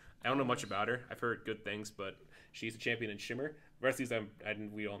champion. I don't know much about her. I've heard good things, but she's the champion in Shimmer. The rest of these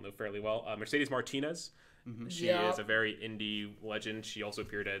we all know fairly well. Mercedes Martinez, she is a very indie legend. She also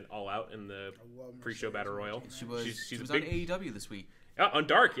appeared at All Out in the pre-show Battle Royal. She was on AEW this week. On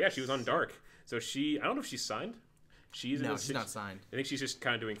Dark, yeah, she was on Dark. So I don't know if she's signed. She's not signed. I think she's just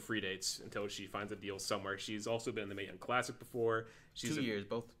kind of doing free dates until she finds a deal somewhere. She's also been in the Mae Young Classic before. She's 2 years,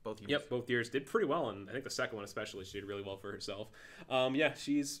 both years. Yep, both years. Did pretty well, and I think the second one especially, she did really well for herself.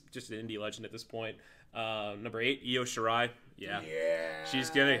 She's just an indie legend at this point. Number 8, Io Shirai. Yeah.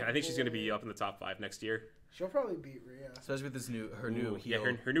 I think she's gonna be up in the top 5 next year. She'll probably beat Rhea. Especially with her new heel.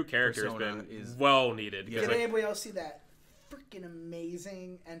 Yeah, her new character has been well needed. Did anybody else see that freaking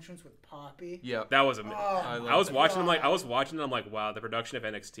amazing entrance with Poppy? Yeah, that was amazing. I was watching. I'm like, wow, the production of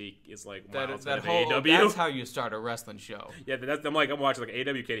NXT is like, wow, it's that whole AEW. That's how you start a wrestling show. Yeah, I'm watching like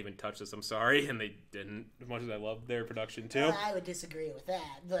AEW can't even touch this. I'm sorry, and they didn't. As much as I love their production too. I would disagree with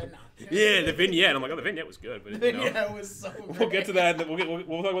that, but no. Yeah, the vignette. I'm like, the vignette was good, but the vignette was so great. We'll get to that. We'll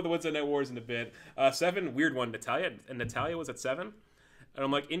talk about the Wednesday Night Wars in a bit. 7, weird one. Natalia was at 7. And I'm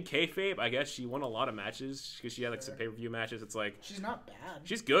like, in kayfabe, I guess she won a lot of matches because she had like some pay-per-view matches. It's like she's not bad.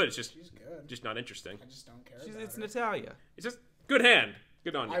 She's good. It's just she's good. Just not interesting. I just don't care. It's Natalia. It's just good hand.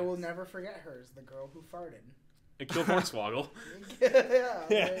 Good on you. I will never forget her as the girl who farted. And killed Hornswoggle.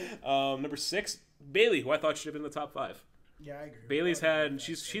 Yeah. Number 6, Bayley, who I thought should have been in the top 5. Yeah, I agree. Bayley's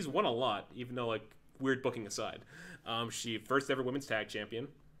she's won a lot, even though like weird booking aside. She first ever women's tag champion.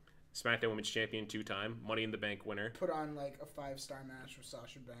 SmackDown Women's Champion 2-time, Money in the Bank winner. Put on like a 5-star match with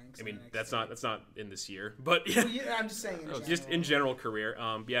Sasha Banks. I mean, that's not in this year, but yeah. I'm just saying. Just in general career.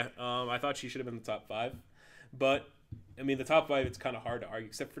 I thought she should have been in the top 5, but I mean the top 5 it's kind of hard to argue,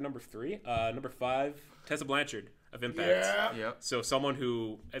 except for number 3. Number 5, Tessa Blanchard of Impact. Yeah. So someone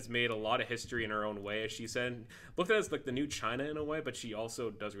who has made a lot of history in her own way, as she said, looked at as like the new China in a way, but she also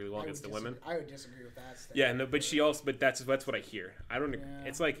does really well against the women. I would disagree with that. Yeah, no, but that's what I hear. I don't. Yeah.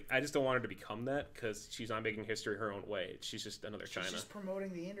 It's like I just don't want her to become that because she's not making history her own way. She's just another China. She's just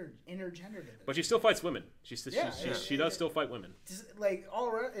promoting the intergender. But she still fights women. She does still fight women. Like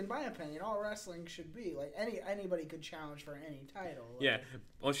in my opinion, all wrestling should be like anybody could challenge for any title. Like, yeah,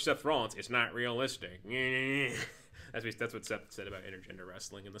 unless you Seth Rollins, it's not realistic. That's what Seth said about intergender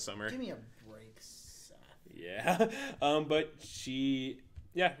wrestling in the summer. Give me a break, Seth. Yeah, but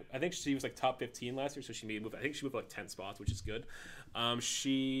I think she was like top 15 last year, so she moved. I think she moved like 10 spots, which is good.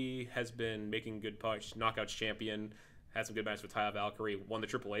 She has been making good punch. She's Knockouts champion. Had some good matches with Taya Valkyrie. Won the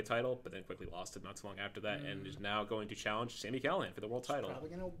AAA title, but then quickly lost it not too long after that, and is now going to challenge Sami Callihan for the world title. Probably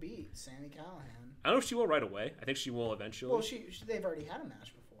going to beat Sami Callihan. I don't know if she will right away. I think she will eventually. Well, they've already had a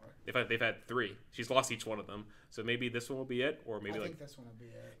match before. They've had 3. She's lost each one of them, so maybe this one will be it, or maybe I think this one will be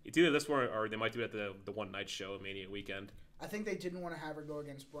it. It's either this one or they might do it at the one night show at Mania weekend. I think they didn't want to have her go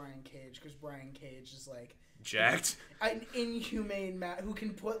against Brian Cage because Brian Cage is like jacked, an inhumane man who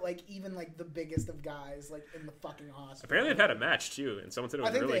can put like even like the biggest of guys like in the fucking hospital. Apparently, they've had a match too, and someone said it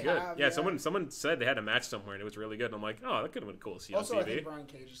was really good. Have, yeah, someone said they had a match somewhere and it was really good. And I'm like, oh, that could have been cool to see also, on TV. I think Brian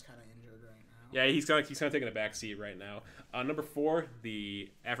Cage is kind of injured right now. Yeah, he's kind of taking a back seat right now. Number 4, the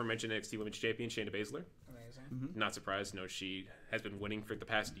aforementioned NXT Women's Champion Shayna Baszler. Amazing. Mm-hmm. Not surprised. No, she has been winning for the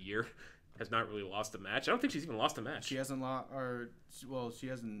past year. Has not really lost a match. I don't think she's even lost a match. She hasn't lost, she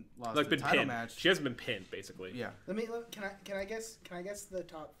hasn't lost like a been title pinned. match. She hasn't been pinned, basically. Yeah. Can I guess the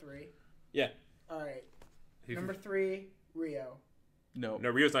top 3? Yeah. All right. Number 3, Rio. No. No,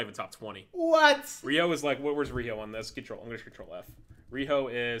 Rio's not even top 20. What? Rio is like, where's Rio on this? I'm going to control F. Rio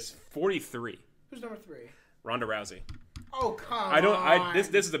is 43. Who's number 3? Ronda Rousey. Oh, come on. This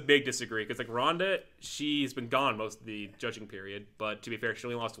is a big disagree because like Ronda, she's been gone most of the judging period, but to be fair, she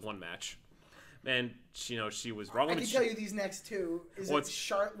only lost 1 match. And she was wrong. I can tell you these next 2.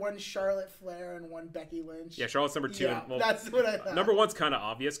 One Charlotte Flair and one Becky Lynch? Yeah, Charlotte's number 2. Yeah, that's what I thought. Number 1's kind of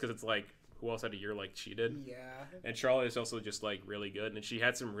obvious because it's like, who else had a year like she did? Yeah. And Charlotte is also just like really good, and she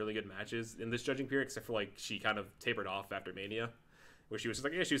had some really good matches in this judging period, except for like she kind of tapered off after Mania, where she was just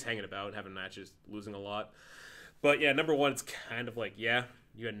like, yeah, she was hanging about, having matches, losing a lot. But yeah, number 1, it's kind of like, yeah,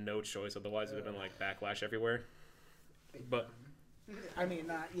 you had no choice, otherwise it would have been like backlash everywhere. But I mean,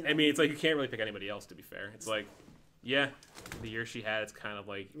 it's like you can't really pick anybody else, to be fair. It's like, yeah, the year she had, it's kind of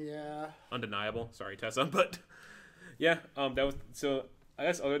like undeniable. Sorry, Tessa, but yeah, that was so. I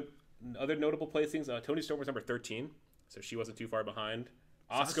guess other notable placings. Toni Storm was number 13, so she wasn't too far behind.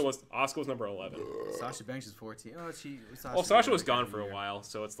 Asuka was number 11. Sasha Banks is 14. Sasha was gone for a while,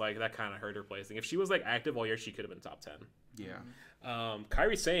 so it's like that kind of hurt her placing. If she was like active all year, she could have been top 10. Yeah.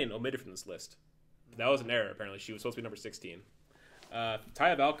 Kairi Sane omitted from this list. That was an error. Apparently, she was supposed to be number 16.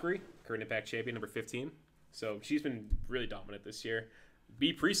 Taya Valkyrie, current Impact champion, number 15. So she's been really dominant this year.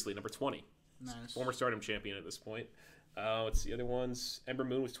 Bea Priestley, number 20. Nice. Former Stardom champion at this point. Let's see the other ones. Ember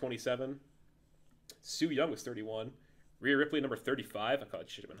Moon was 27. Su Yung was 31. Rhea Ripley, number 35. I thought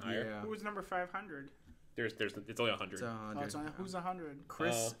she should have been higher. Yeah. Who was number 500? It's only 100. It's 100. Who's 100?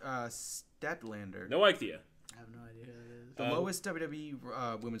 Chris Statlander. No idea. I have no idea who it is. The lowest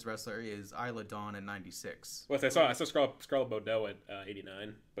WWE women's wrestler is Isla Dawn at 96. Well, I saw Scarlett Bordeaux at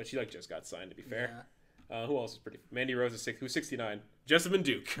 89, but she like just got signed. To be fair, who else is pretty? Mandy Rose is who's 69. Jessamine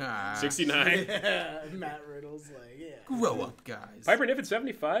Duke, 69. Yeah, Matt Riddle's like, yeah. Grow up, guys. Piper Niven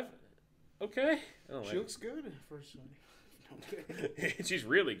 75. Okay, She looks good first one. She's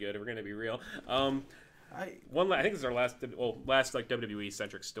really good. If we're gonna be real. I think this is our last like WWE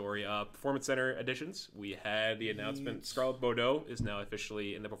centric story. Performance Center additions. We had the announcement. Scarlett Bordeaux is now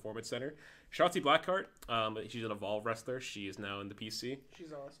officially in the Performance Center. Shotzi Blackheart, she's an Evolve wrestler. She is now in the PC.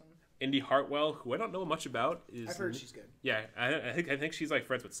 She's awesome. Indy Hartwell, who I don't know much about, I've heard she's good. Yeah, I think she's like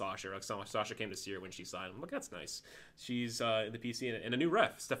friends with Sasha. Like Sasha came to see her when she signed. I'm like, that's nice. She's in the PC and a new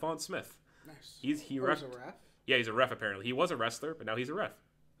ref, Stephon Smith. Nice. He's a ref. Yeah, he's a ref apparently. He was a wrestler, but now he's a ref.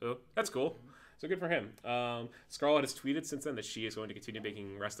 So that's cool. So good for him. Scarlett has tweeted since then that she is going to continue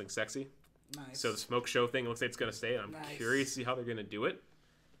making wrestling sexy. Nice. So the smoke show thing looks like it's going to stay, and I'm curious to see how they're going to do it.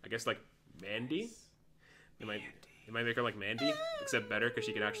 I guess like Mandy. They might make her like Mandy, except better because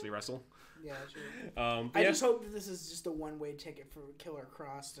she can actually wrestle. Yeah, true. I just hope that this is just a one-way ticket for Killer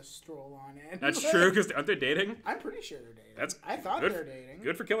Cross to stroll on in. That's true, because aren't they dating? I'm pretty sure they're dating. I thought they were dating.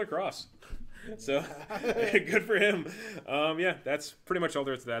 Good for Killer Cross. So good for him. Yeah, that's pretty much all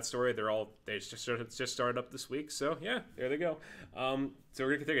there is to that story. They just started up this week. So yeah, there they go. So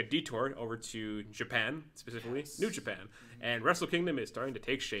we're gonna take a detour over to Japan, specifically New Japan, and Wrestle Kingdom is starting to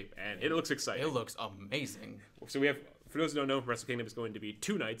take shape, and it looks exciting. It looks amazing. So we have, for those who don't know, Wrestle Kingdom is going to be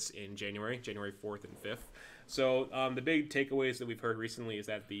 2 nights in January 4th and 5th. So the big takeaways that we've heard recently is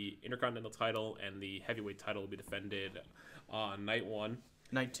that the Intercontinental title and the Heavyweight title will be defended on night 1.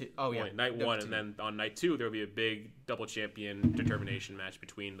 Night 2. Oh, yeah. Night 1, and then on night 2, there will be a big double champion determination match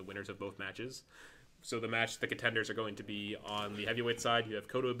between the winners of both matches. So the contenders are going to be on the heavyweight side. You have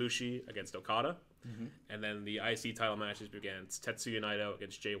Kota Ibushi against Okada. Mm-hmm. And then the IC title matches against Tetsuya Naito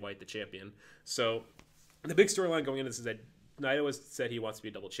against Jay White, the champion. So the big storyline going into this is that Naito has said he wants to be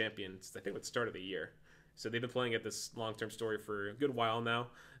a double champion since I think at the start of the year. So they've been playing at this long-term story for a good while now,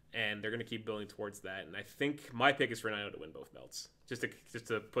 and they're going to keep building towards that. And I think my pick is for Naito to win both belts, just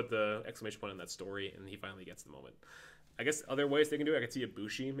to put the exclamation point on that story, and he finally gets the moment. I guess other ways they can do it, I could see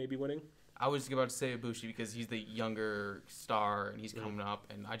Ibushi maybe winning. I was about to say Ibushi because he's the younger star and he's coming up,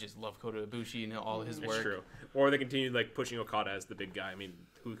 and I just love Kota Ibushi and all his work. It's true. Or they continue like pushing Okada as the big guy. I mean,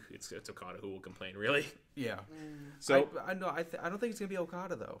 it's Okada who will complain, really? Yeah. So I don't think it's gonna be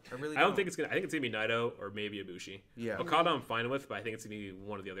Okada though. I think it's gonna be Naito or maybe Ibushi. Yeah. Okada I'm fine with, but I think it's gonna be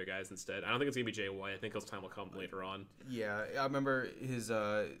one of the other guys instead. I don't think it's gonna be Jay White. I think his time will come later on. Yeah, I remember his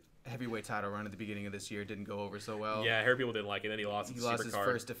heavyweight title run at the beginning of this year didn't go over so well. Yeah, I heard people didn't like it. Then he lost his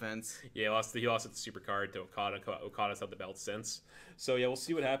first defense. Yeah, he lost at the Supercard to Okada. Okada's held the belt since. So yeah, we'll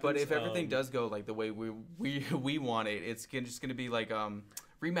see what happens. But if everything does go like the way we want it, it's just gonna be like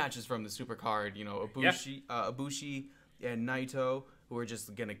rematches from the Supercard. You know, Ibushi and Naito who are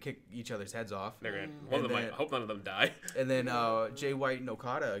just gonna kick each other's heads off. They're gonna. One of them I hope none of them die. And then Jay White and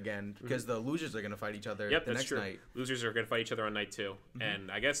Okada again, because the losers are gonna fight each other the next night. Losers are gonna fight each other on night 2,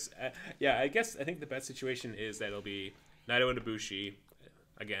 and I guess, I think the best situation is that it'll be Naito and Ibushi.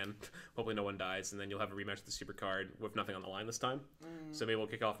 Again, hopefully no one dies, and then you'll have a rematch with the Super Card with nothing on the line this time. So maybe we'll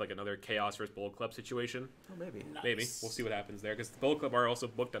kick off like another Chaos versus Bullet Club situation. Oh, maybe. Nice. Maybe. We'll see what happens there, because the Bullet Club are also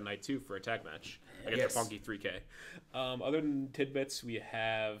booked on night 2 for a tag match against the Funky 3K. Other than tidbits, we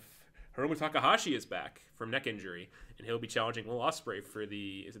have Hiromu Takahashi is back from neck injury, and he'll be challenging Will Ospreay for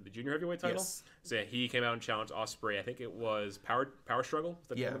the junior heavyweight title? Yes. So yeah, he came out and challenged Ospreay. I think it was Power Struggle. Was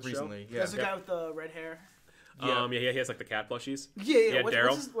that the name of the show? Recently. Yeah. That's the guy with the red hair. He has like the cat plushies. Yeah.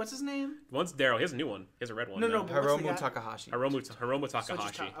 Daryl. What's his name? One's Daryl. He has a new one. He has a red one. No, now. but what's the guy? Hiromu Takahashi. Hiromu So just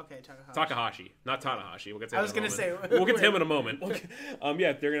Takahashi. Takahashi. Takahashi, not Tanahashi. We'll get to him I was in a gonna say. moment. We'll get to him in a moment.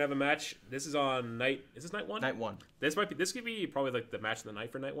 They're gonna have a match. This is on night. Is this night 1? Night 1. This could be probably like the match of the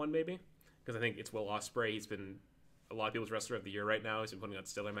night for night 1, maybe, because I think it's Will Ospreay. He's been a lot of people's wrestler of the year right now. He's been putting on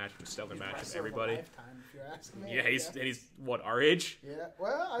stellar match with everybody. Lifetime, if you're asking me. Yeah, he's what, our age? Yeah,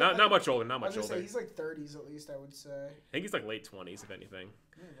 well, Not much older. Not I much was gonna older. say he's like 30s at least. I would say. I think he's like late 20s, if anything.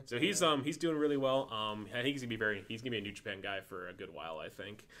 Yeah, So he's doing really well. I think he's gonna be a New Japan guy for a good while. I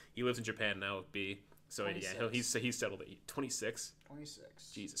think he lives in Japan now with B. So 26. yeah, he's settled at 26.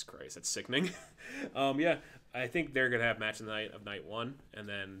 26. Jesus Christ, that's sickening. I think they're gonna have match of night 1, and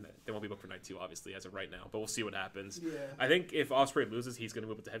then they won't be booked for night 2, obviously, as of right now. But we'll see what happens. Yeah. I think if Ospreay loses, he's gonna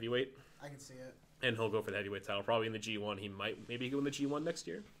move up to heavyweight, I can see it. and he'll go for the heavyweight title. Probably in the G1. He might maybe go in the G1 next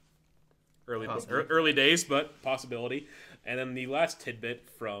year. Possibly. Early days, but possibility. And then the last tidbit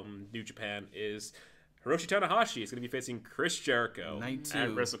from New Japan is Hiroshi Tanahashi is going to be facing Chris Jericho Night 2.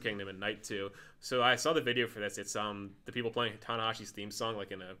 at Wrestle Kingdom in night 2. So I saw the video for this. It's the people playing Tanahashi's theme song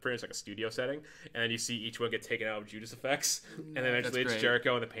like in a pretty much like a studio setting, and then you see each one get taken out of Judas effects, and then eventually it's great.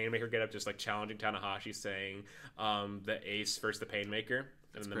 Jericho and the Painmaker get up just like challenging Tanahashi, saying the Ace versus the Painmaker.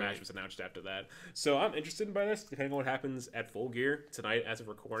 And then the match was announced after that. So I'm interested by this. Depending on what happens at Full Gear tonight as of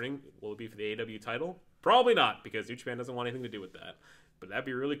recording, will it be for the AEW title? Probably not, because New Japan doesn't want anything to do with that. But that'd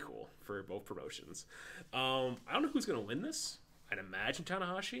be really cool for both promotions. I don't know who's going to win this. I'd imagine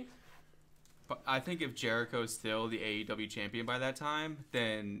Tanahashi. But I think if Jericho's still the AEW champion by that time,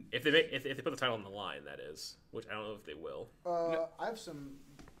 then If they put the title on the line, that is. Which I don't know if they will. I have some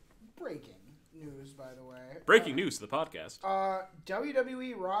breaking news, by the way. Breaking news to the podcast.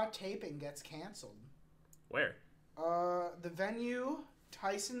 WWE Raw taping gets canceled. Where? The venue,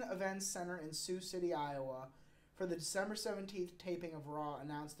 Tyson Events Center in Sioux City, Iowa, for the December 17th taping of Raw,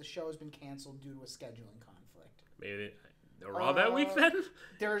 announced the show has been canceled due to a scheduling conflict. Maybe the Raw that week then?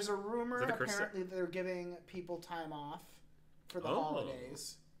 There's a rumor Is that the apparently they're giving people time off for the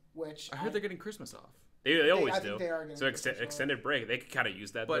holidays, which I heard they're getting Christmas off. They always I do. think they are getting So Christmas off. extended break. They could kind of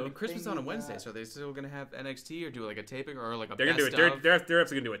use that, But though. Christmas They on a need Wednesday, that. so are they still gonna have NXT or do like a taping or like a They're best gonna do it. of? They're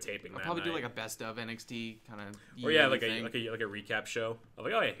actually gonna do a taping. I'll that probably do night. like a best of NXT kind of. Or yeah, like a recap show of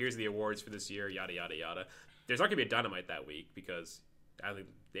like, oh yeah, here's the awards for this year, yada yada yada. There's not gonna be a Dynamite that week because I think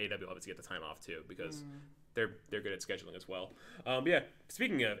the AEW will obviously get the time off too because they're good at scheduling as well. Yeah,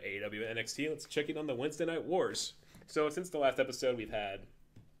 speaking of AEW and NXT, let's check in on the Wednesday Night Wars. So since the last episode, we've had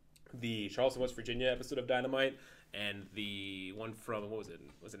the Charleston, West Virginia episode of Dynamite and the one from what was it?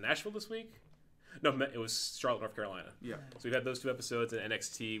 Was it Nashville this week? No, it was Charlotte, North Carolina. Yeah. So we've had those two episodes in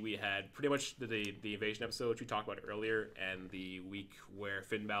NXT. We had pretty much the Invasion episode, which we talked about earlier, and the week where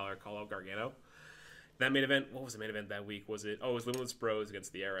Finn Balor called out Gargano. That main event, what was the main event that week? Was it? Oh, it was Limitless Bros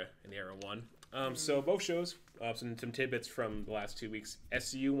against the Era in the Era 1. So both shows, some tidbits from the last 2 weeks.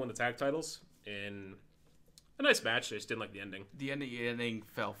 SCU won the tag titles in a nice match. I just didn't like the ending. The ending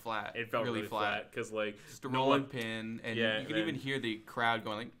fell flat. It felt really flat because like Just a rolling pin, and Yeah, you could even hear the crowd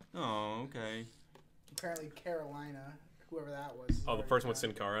going like, "Oh, okay." Apparently Carolina, whoever that was. Oh, the person with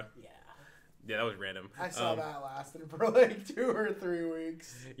Sin Cara. Yeah. Yeah, that was random. I saw that lasted for like 2 or 3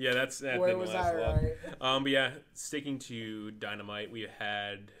 weeks. Yeah, that Boy, didn't was last I long. right. But yeah, sticking to Dynamite, we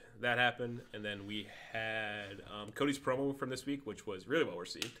had that happen, and then we had Cody's promo from this week, which was really well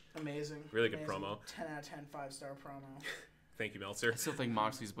received. Amazing. Really good Amazing. promo. 10 out of 10, 5-star promo. Thank you, Meltzer. I still think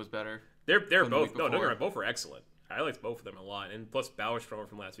Moxley's was better. They're from the both week no, before. they're both were excellent. I liked both of them a lot, and plus Balor's promo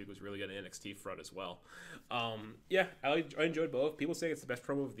from last week was really good in NXT front as well. Yeah, I enjoyed both. People say it's the best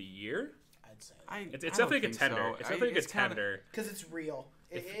promo of the year. I'd say. It's I definitely a don't think contender. so. It's definitely a it's kinda- contender. Because it's real.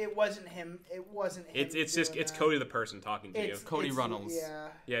 It wasn't him. It wasn't him. It's just doing it's that. Cody the person talking to you. Cody Runnels. Yeah.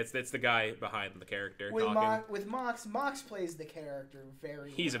 Yeah, it's the guy behind the character With talking. with Mox plays the character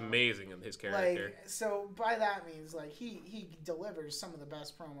very He's well. amazing in his character. Like, so by that means, like, he delivers some of the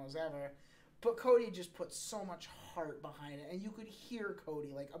best promos ever. But Cody just put so much heart behind it, and you could hear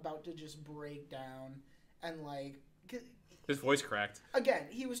Cody like about to just break down, and like his voice cracked. Again,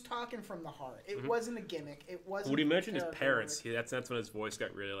 he was talking from the heart. It wasn't a gimmick. It wasn't. When he mentioned his parents, that's when his voice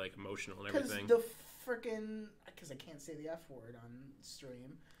got really like emotional and everything. Because the freaking, because I can't say the F word on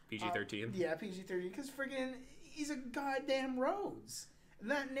stream. PG-13. Yeah, PG-13. Because freaking, he's a goddamn Rhodes.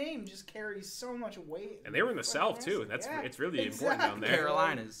 That name just carries so much weight. And they were in the South too. It's really important down there.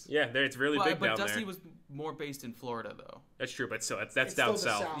 Carolinas. Yeah, it's really big down there. But Dusty was more based in Florida, though. That's true, but still, that's down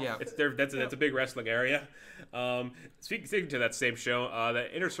south. Yeah, that's a big wrestling area. Speaking to that same show,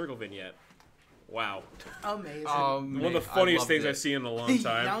 the Inner Circle vignette. Wow. Amazing. One of the funniest things I've seen in a long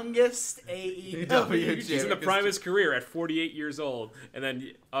time. The youngest AEW. He's in the prime of his career at 48 years old. And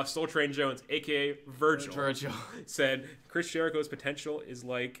then Soul Train Jones, a.k.a. Virgil, said Chris Jericho's potential is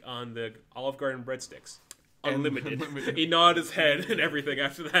like on the Olive Garden breadsticks. Unlimited. He nodded his head and everything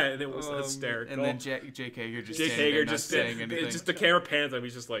after that, and it was hysterical. And then Jake Hager just saying anything. Just the camera pans on him.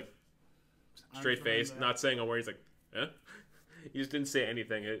 He's just like, straight face, not saying a word. He's like, huh? He just didn't say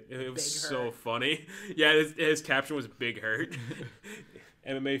anything. It was so funny. Yeah, his caption was "Big Hurt."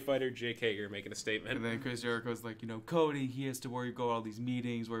 MMA fighter Jake Hager making a statement. And then Chris Jericho's like, Cody, he has to go to all these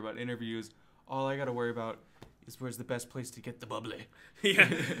meetings, worry about interviews. All I got to worry about is where's the best place to get the bubbly. Yeah.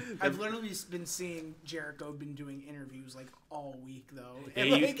 I've literally been seeing Jericho been doing interviews like all week though. Yeah,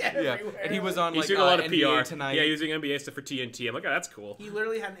 Everywhere. And he was on he's doing a lot of NBA PR tonight. Yeah, using NBA stuff for TNT. I'm like, oh, that's cool. He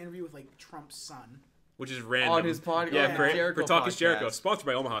literally had an interview with like Trump's son. Which is random. On his podcast. Yeah, for Talk is Jericho. Podcast. Sponsored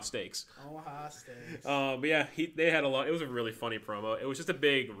by Omaha Steaks. Omaha Steaks. But yeah, they had a lot. It was a really funny promo. It was just a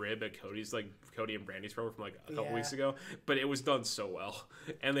big rib at Cody and Brandy's promo from like a couple weeks ago. But it was done so well.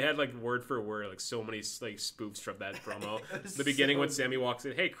 And they had like word for word, like so many like spoofs from that promo. The beginning when Sammy walks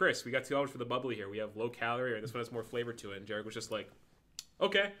in, hey Chris, we got $2 for the bubbly here. We have low calorie, and this one has more flavor to it. And Jericho's just like,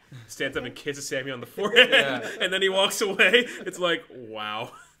 okay. Stands up and kisses Sammy on the forehead. And then he walks away. It's like,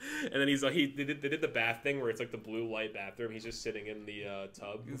 wow. And then he's like, they did the bath thing where it's like the blue light bathroom. He's just sitting in the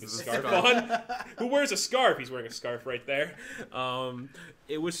tub with a scarf on. Who wears a scarf? He's wearing a scarf right there.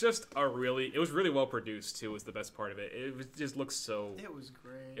 It was just really well produced too. Was the best part of it. Just looks so. It was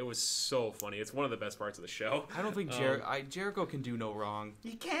great. It was so funny. It's one of the best parts of the show. I don't think Jericho can do no wrong.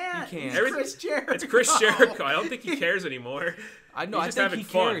 He can't. He can't. It's Chris Jericho. It's Chris Jericho. I don't think he cares anymore. I know. I think he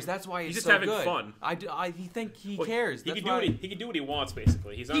cares. That's why he's just so having good. Fun. I think he cares. He can do what he wants.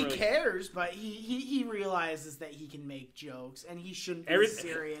 Basically, he cares, but he realizes that he can make jokes and he shouldn't be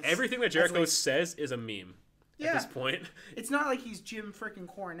serious. Everything that Jericho says is a meme. At this point, it's not like he's Jim frickin'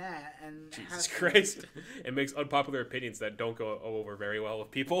 Cornette and Jesus Christ, and makes unpopular opinions that don't go over very well with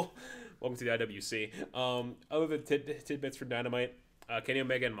people. Welcome to the IWC. Other than tidbits from Dynamite, Kenny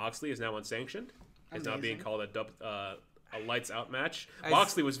Omega and Moxley is now unsanctioned. It's now being called a lights out match.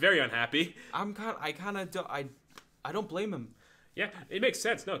 Moxley was very unhappy. I don't blame him. Yeah, it makes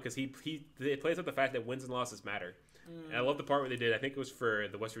sense. No, because it plays up the fact that wins and losses matter. And I love the part where they did. I think it was for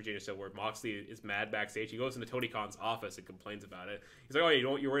the West Virginia show where Moxley is mad backstage. He goes into Tony Khan's office and complains about it. He's like, "Oh,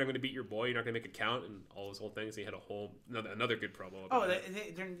 you're worried I'm going to beat your boy? You're not going to make it count?" And all those whole things. He had another good promo. About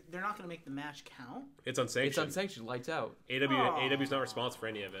they're not going to make the match count. It's unsanctioned. It's unsanctioned. Lights out. AW's not responsible for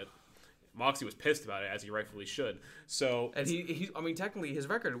any of it. Moxley was pissed about it, as he rightfully should. So, and I mean, technically, his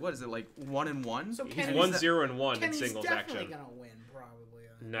record, what is it, like 1-1? So he's 1-0-1 in singles action. Kenny's definitely gonna win, probably.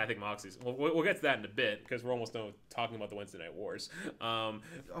 No, I think Moxley's. We'll get to that in a bit because we're almost done talking about the Wednesday Night Wars. We'll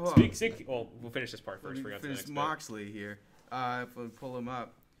finish this part first. We're finish Moxley here. If we pull him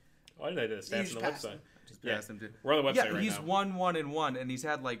up. Why did I do the stats on the website? We're on the website right now. He's 1-1-1, and he's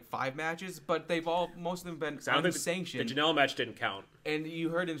had like 5 matches, but most of them been unsanctioned. The Janelle match didn't count. And you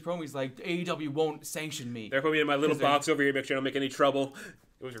heard in his promo, he's like, AEW won't sanction me. They're putting me in my little box over here, make sure I don't make any trouble.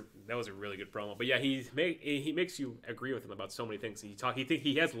 That was a really good promo. But yeah, he makes you agree with him about so many things.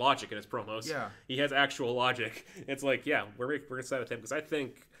 He has logic in his promos. Yeah, he has actual logic. It's like, yeah, we're gonna side with him because I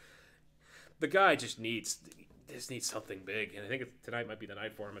think the guy just needs something big, and I think tonight might be the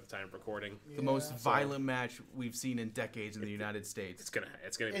night for him at the time of recording. The most violent match we've seen in decades in the United States. It's gonna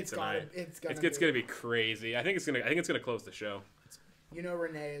be tonight. It's gonna be crazy. I think it's gonna close the show.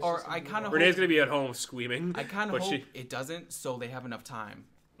 Renee is. Renee's gonna be at home screaming. I kind of hope it doesn't, so they have enough time.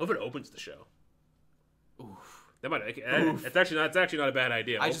 What if it opens the show? Oof. It's actually not a bad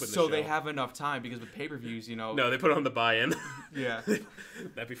idea. They have enough time because with pay-per-views, No, they put it on the buy-in. Yeah,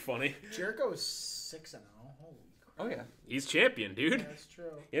 that'd be funny. Jericho is 6-0. Holy crap! Oh yeah, he's champion, dude. Yeah, that's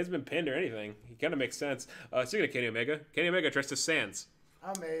true. He hasn't been pinned or anything. He kind of makes sense. Speaking of Kenny Omega dressed as Sans.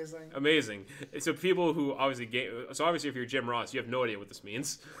 Amazing. So people who obviously if you're Jim Ross, you have no idea what this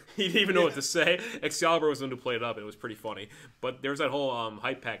means. You didn't even know what to say. Excalibur was the one who played it up, and it was pretty funny. But there was that whole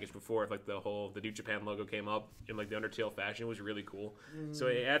hype package before, like the New Japan logo came up in like the Undertale fashion. It was really cool. So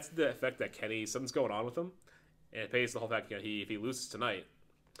it adds to the effect that Kenny, something's going on with him, and it pays the whole fact that if he loses tonight,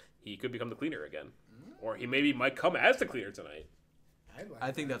 he could become the cleaner again, or he might come as the cleaner tonight.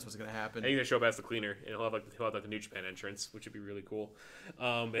 I think that's what's gonna happen. I think they show up as the cleaner, and he'll have the New Japan entrance, which would be really cool.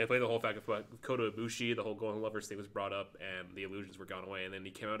 They played the whole fact of Kota Ibushi, the whole Golden Lovers thing was brought up, and the illusions were gone away, and then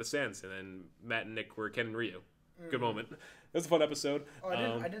he came out as Sans, and then Matt and Nick were Ken and Ryu. Good moment. It was a fun episode. Oh,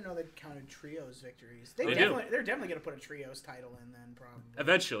 I didn't know they counted trios victories. They're definitely gonna put a trios title in then, probably.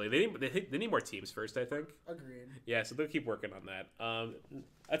 Eventually, they need more teams first, I think. Agreed. Yeah, so they'll keep working on that.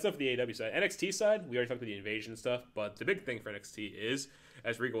 That's up for the AEW side. NXT side, we already talked about the Invasion stuff, but the big thing for NXT is,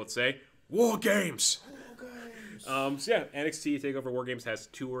 as Regal would say, War Games. So yeah, NXT Takeover War Games has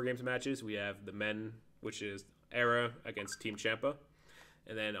 2 War Games matches. We have the men, which is Era against Team Ciampa.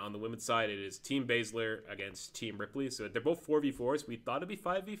 And then on the women's side, it is Team Baszler against Team Ripley. So they're both 4v4s. We thought it'd be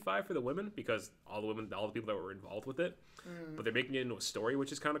 5v5 for the women because all the people that were involved with it. But they're making it into a story,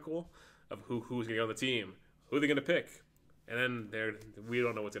 which is kind of cool, of who's going to go on the team, who they're going to pick. And then we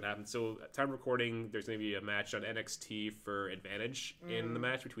don't know what's going to happen. So at time of recording, there's going to be a match on NXT for advantage in the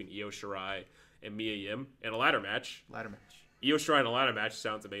match between Io Shirai and Mia Yim. And a ladder match. Io Shirai in a ladder match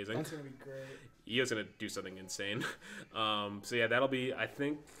sounds amazing. That's going to be great. Io's going to do something insane. So yeah, that'll be, I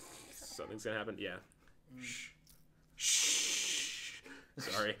think, something's going to happen. Yeah. Shh.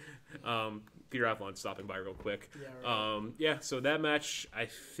 Sorry. Peter Avalon stopping by real quick. Yeah, right. Yeah, so that match, I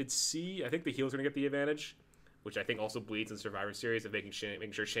think the heel's going to get the advantage, which I think also bleeds in Survivor Series of making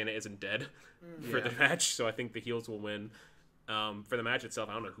sure Shayna isn't dead for the match. So I think the heels will win. For the match itself,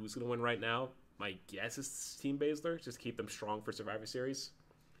 I don't know who's going to win right now. My guess is Team Baszler. Just keep them strong for Survivor Series.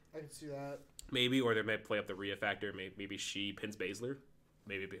 I can see that. Maybe, or they may play up the Rhea factor. Maybe she pins Baszler.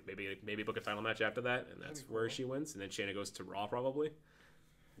 Maybe book a final match after that, and that's where she wins. And then Shayna goes to Raw probably.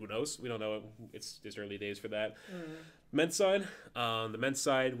 Who knows? We don't know. It's early days for that. Men's side. The men's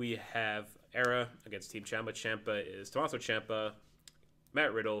side, we have Era against Team Ciampa. Ciampa is Tommaso Ciampa,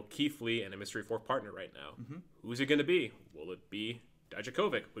 Matt Riddle, Keith Lee, and a mystery fourth partner right now. Who's it going to be? Will it be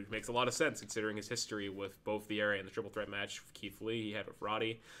Dijakovic, which makes a lot of sense considering his history with both the Era and the triple threat match with Keith Lee he had with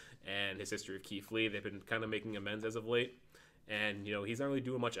Roddy, and his history with Keith Lee. They've been kind of making amends as of late, and he's not really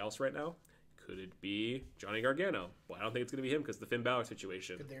doing much else right now. Could it be Johnny Gargano? Well, I don't think it's going to be him because the Finn Balor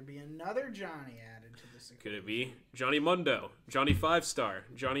situation. Could there be another Johnny added to this equation? Could it be Johnny Mundo, Johnny 5-Star,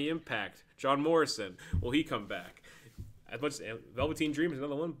 Johnny Impact, John Morrison? Will he come back? As much as Velveteen Dream is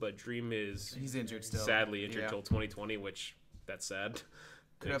another one, but Dream he's injured still. Sadly injured till 2020, which that's sad.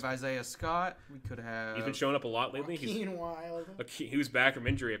 Could have Isaiah Scott. We could have. He's been showing up a lot lately. Joaquin Wilde. He was back from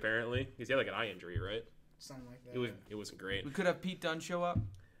injury apparently. He's had like an eye injury, right? Something like that. It wasn't great. We could have Pete Dunne show up.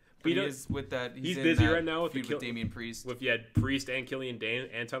 He's busy right now with Damian Priest. With Priest and Killian Dane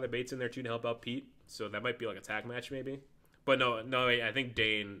and Tyler Bates in there too to help out Pete. So that might be like a tag match maybe. But no, I think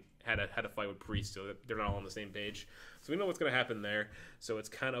Dane had a fight with Priest, so they're not all on the same page. So we know what's going to happen there. So it's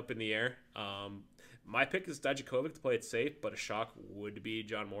kind of up in the air. My pick is Dijakovic to play it safe, but a shock would be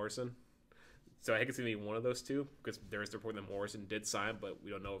John Morrison. So I think it's going to be one of those two because there is the report that Morrison did sign, but we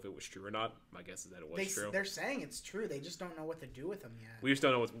don't know if it was true or not. My guess is that it was true. They're saying it's true. They just don't know what to do with him yet. We just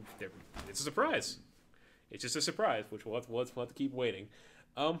don't know it's a surprise. It's just a surprise, which we'll have to keep waiting.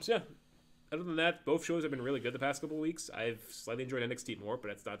 So yeah, other than that, both shows have been really good the past couple of weeks. I've slightly enjoyed NXT more, but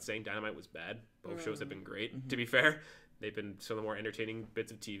that's not saying Dynamite was bad. Both shows have been great. To be fair, they've been some of the more entertaining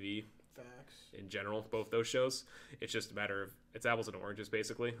bits of TV. Facts. In general, both those shows. It's just a matter of it's apples and oranges,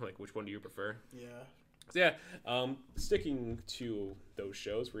 basically. Like, which one do you prefer? Yeah. So yeah, sticking to those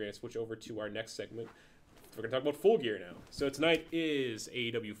shows, we're gonna switch over to our next segment. We're gonna talk about Full Gear now. So tonight is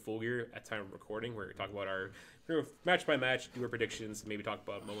AEW Full Gear at time of recording. We're gonna talk about our match by match, do our predictions, maybe talk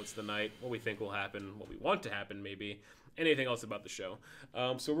about moments of the night, what we think will happen, what we want to happen, maybe anything else about the show.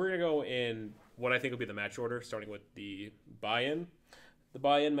 So we're gonna go in what I think will be the match order, starting with the buy-in. The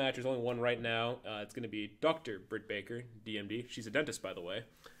buy-in match, there's only one right now. It's going to be Dr. Britt Baker, DMD. She's a dentist, by the way,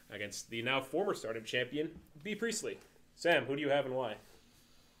 against the now former Stardom champion, Bea Priestley. Sam, who do you have and why?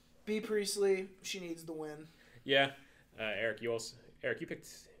 Bea Priestley, she needs the win. Yeah. Eric, you picked,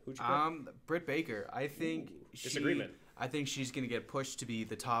 who'd you pick? Britt Baker. I think disagreement. I think she's going to get pushed to be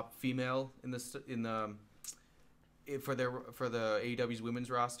the top female for the AEW's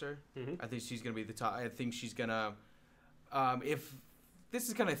women's roster. I think she's going to be the top. I think she's going to if this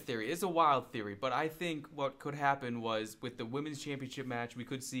is kind of theory. It's a wild theory, but I think what could happen was with the women's championship match, we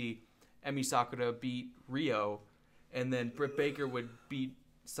could see Emi Sakura beat Rio and then Britt Baker would beat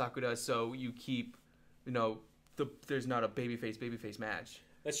Sakura, so you keep, there's not a babyface match.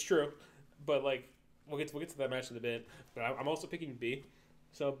 That's true, but like we'll get to that match in a bit. But I'm also picking B.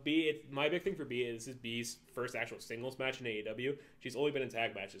 So my big thing for B is this is B's first actual singles match in AEW. She's only been in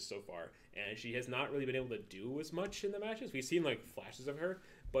tag matches so far, and she has not really been able to do as much in the matches. We've seen like flashes of her,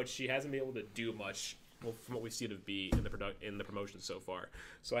 but she hasn't been able to do much from what we've seen of B in the promotion so far.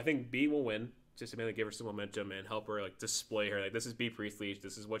 So I think B will win, just to mainly give her some momentum and help her like display her. Like, this is B Priestley.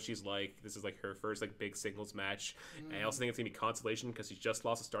 This is what she's like. This is like her first like big singles match. And I also think it's gonna be consolation because she just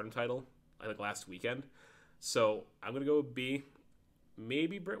lost a Stardom title like last weekend. So I'm gonna go with B.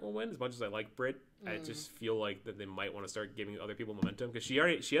 Maybe Britt will win. As much as I like Britt, I just feel like that they might want to start giving other people momentum because she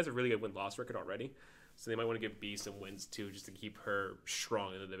has a really good win-loss record already. So they might want to give B some wins too, just to keep her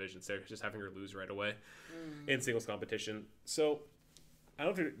strong in the division. So just having her lose right away in singles competition. So I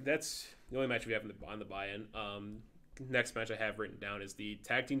don't think that's the only match we have on the buy-in. Next match I have written down is the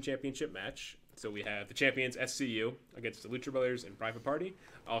Tag Team Championship match. So we have the champions SCU against the Lucha Brothers and Private Party.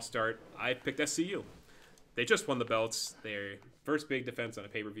 I picked SCU. They just won the belts. Their first big defense on a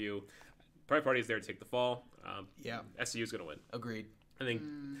pay-per-view. Private Party is there to take the fall. SCU is going to win. Agreed. I think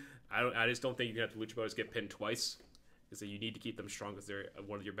I just don't think you're going to have the Lucha Brothers get pinned twice, because you need to keep them strong because they're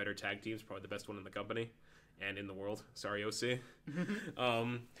one of your better tag teams, probably the best one in the company and in the world. Sorry, OC.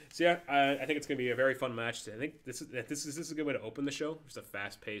 So yeah, I think it's going to be a very fun match. I think this is a good way to open the show. Just a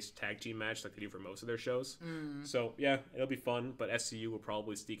fast-paced tag team match like they do for most of their shows. So yeah, it'll be fun. But SCU will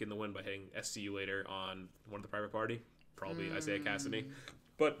probably sneak in the win by hitting SCU later on one of the Private Party, probably Isaiah Cassidy.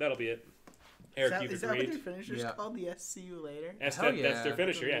 But that'll be it. Eric, you've is that what agreed. their finisher's called? The SCU later? That's their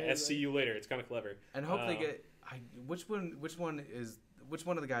finisher. Yeah, SCU later. It's kind of clever. And hope they get. Which one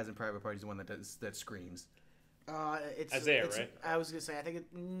of the guys in Private Party is the one that screams? It's Isaiah, right? I was gonna say, I think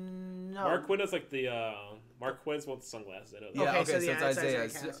no. Mark Quinn is like the Mark Quinn's one with the sunglasses. I know that. Yeah, Okay, so it's Isaiah.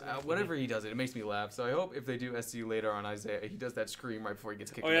 Whenever he does it makes me laugh. So I hope if they do SCU later on Isaiah, he does that scream right before he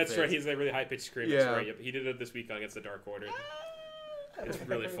gets kicked. Oh, in the that's face. right. He's like really high pitched scream. Yeah. That's right. Yep. He did it this week against the Dark Order. It's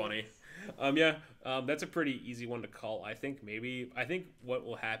really funny. That's a pretty easy one to call. I think what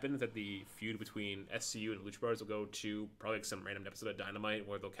will happen is that the feud between SCU and Lucha Brothers will go to probably like some random episode of Dynamite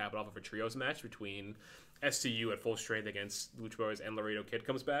where they'll cap it off with a trios match between SCU at full strength against Lucha Brothers and Laredo Kid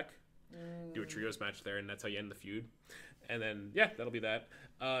comes back. Do a trios match there, and that's how you end the feud. And then, yeah, that'll be that.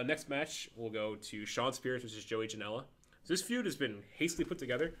 Next match, we'll go to Shawn Spears versus Joey Janela. So this feud has been hastily put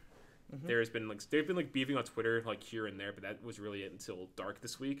together. They've been beefing on Twitter like here and there, but that was really it until Dark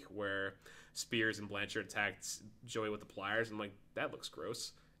this week, where Spears and Blanchard attacked Joey with the pliers. I'm like, that looks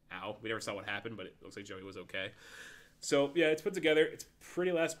gross. Ow. We never saw what happened, but it looks like Joey was okay. So yeah, it's put together. It's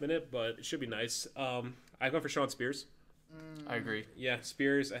pretty last minute, but it should be nice. I've gone for Shawn Spears. I agree. Yeah,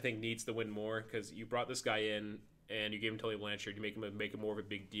 Spears I think needs to win more because you brought this guy in and you gave him Tully Blanchard. You make him more of a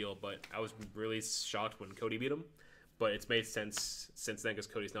big deal, but I was really shocked when Cody beat him. But it's made sense since then because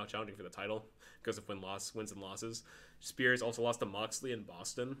Cody's now challenging for the title because of wins and losses. Spears also lost to Moxley in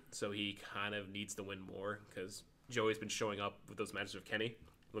Boston, so he kind of needs to win more because Joey's been showing up with those matches with Kenny.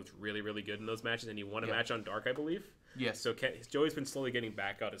 He looked really, really good in those matches, and he won a match on Dark, I believe. Yes. So Joey's been slowly getting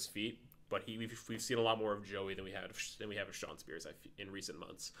back on his feet, but we've seen a lot more of Joey than we have of Shawn Spears in recent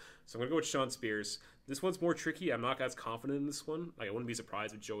months. So I'm gonna go with Shawn Spears. This one's more tricky. I'm not as confident in this one. Like, I wouldn't be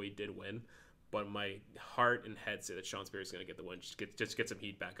surprised if Joey did win. But my heart and head say that Shawn Spears is going to get the win. Just get some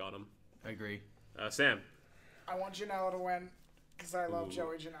heat back on him. I agree. Sam? I want Janela to win because I love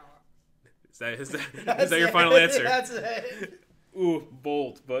Joey Janela. Is that your final answer? That's it. Ooh,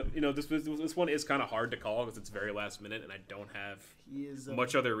 bold. But, this one is kind of hard to call because it's very last minute and I don't have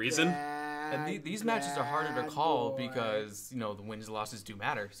much other reason. And these matches are harder to call because, the wins and losses do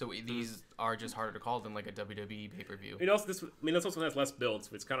matter. So these are just harder to call than like a WWE pay-per-view. This also one has less builds,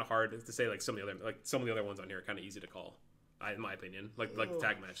 so it's kind of hard to say like some of the other ones on here are kind of easy to call. In my opinion, like the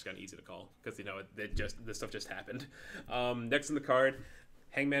tag match is kind of easy to call because this stuff just happened. Next in the card,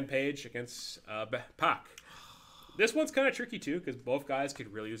 Hangman Page against Pac. This one's kind of tricky too because both guys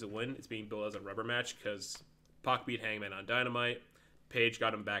could really use a win. It's being billed as a rubber match because Pac beat Hangman on Dynamite. Page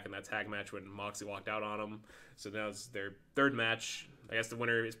got him back in that tag match when Moxley walked out on him. So now it's their third match. I guess the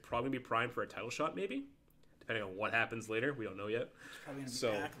winner is probably going to be primed for a title shot, maybe. Depending on what happens later. We don't know yet. Probably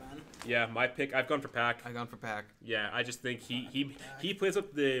gonna be Pac, then. Yeah, my pick, I've gone for Pac. I've gone for Pac. Yeah, I just think he plays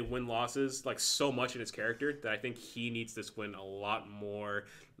up the win-losses like so much in his character that I think he needs this win a lot more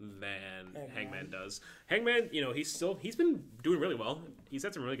than Hangman does. Hangman, he's been doing really well. He's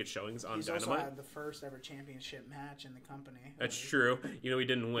had some really good showings on Dynamite. He's also had the first ever championship match in the company. That's true. He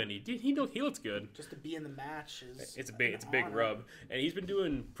didn't win. He looked good. Just to be in the match is it's a big rub, and he's been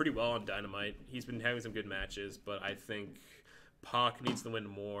doing pretty well on Dynamite. He's been having some good matches. matches, but I think Pac needs to win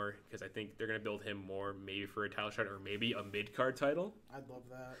more because I think they're going to build him more, maybe for a title shot or maybe a mid-card title. I'd love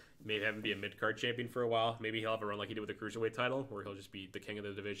that. Maybe have him be a mid-card champion for a while. Maybe he'll have a run like he did with the Cruiserweight title, where he'll just be the king of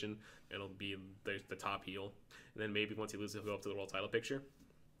the division, and he'll be the top heel. And then maybe once he loses, he'll go up to the world title picture.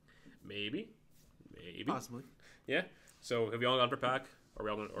 Maybe. Possibly. Yeah. So have we all gone for Pac? Or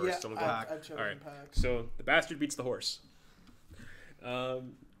we all gone, or Yeah, someone gone? I've chosen All right. Pac. So the bastard beats the horse.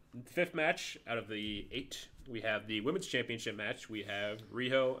 Fifth match out of the 8, we have the women's championship match. We have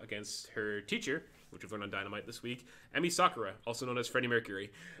Riho against her teacher, which we've learned on Dynamite this week, Emi Sakura, also known as Freddie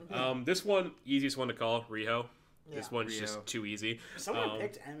Mercury. This one, easiest one to call, Riho. This Yeah. one's Riho. just too easy. Someone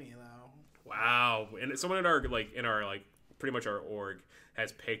picked Emmy though. Wow, and someone in our pretty much our org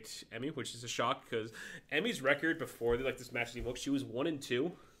has picked Emmy, which is a shock because Emmy's record before this match even booked, she was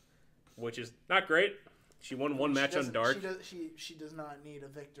 1-2, which is not great. She won one match on Dark. She does not need a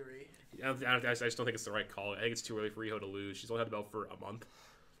victory. I just don't think it's the right call. I think it's too early for Riho to lose. She's only had the belt for a month.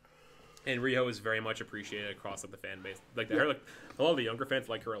 And Riho is very much appreciated across the fan base. A lot of the younger fans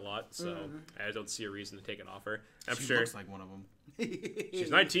like her a lot, so I don't see a reason to take it off her. She looks like one of them. She's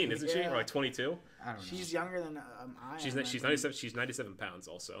 19, isn't she? Yeah. Or like 22? I don't know. She's younger than I am. She's 97. She's 97 pounds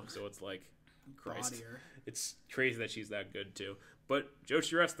also. So it's like, Christ, Gaudier. it's crazy that she's that good too. But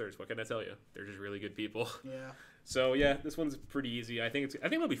Joshi wrestlers, what can I tell you? They're just really good people. Yeah. So yeah, this one's pretty easy. I think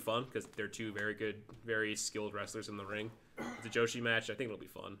it'll be fun because they're two very good, very skilled wrestlers in the ring. It's a Joshi match. I think it'll be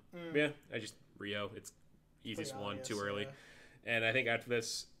fun. Yeah, Rio. It's easiest one. Obvious, Too early. yeah. And I think after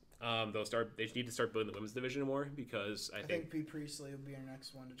this, they need to start building the women's division more because I think B. Priestley will be your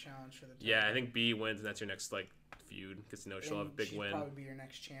next one to challenge for the title. yeah, I think B wins and that's your next feud because she'll have a big win. She'll probably be your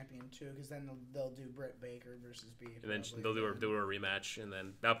next champion too, because then they'll do Britt Baker versus B. And then probably. they'll do a rematch, and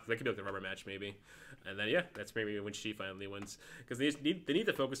then they could do a rubber match maybe, and then that's maybe when she finally wins because they need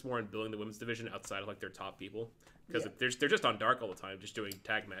to focus more on building the women's division outside of their top people because they're just on Dark all the time, just doing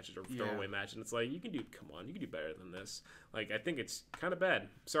tag matches or throwaway matches, and it's like you can do better than this. I think it's kind of bad.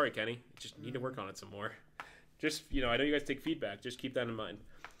 Sorry, Kenny, just need to work on it some more. Just I know you guys take feedback. Just keep that in mind.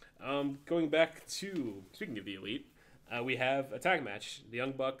 Going back to speaking of the Elite. We have a tag match. The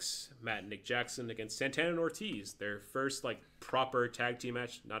Young Bucks, Matt and Nick Jackson against Santana and Ortiz. Their first proper tag team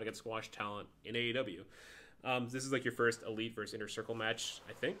match, not against squash talent in AEW. This is your first Elite versus Inner Circle match,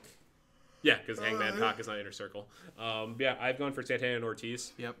 I think. Yeah, because Hangman Pac is not Inner Circle. I've gone for Santana and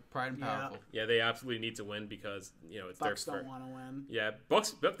Ortiz. Yep, Pride and Powerful. Yeah, they absolutely need to win because it's Bucks their don't want to win. Yeah,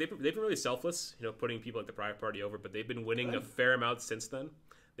 Bucks. They've been really selfless, putting people like the Private Party over, but they've been winning a fair amount since then.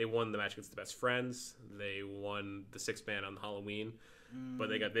 They won the match against the Best Friends. They won the 6-man on Halloween, but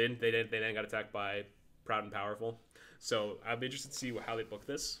they then got attacked by Proud and Powerful. So I'm interested to see how they book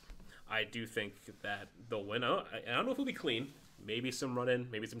this. I do think that they'll win. I don't know if it'll be clean. Maybe some run-in,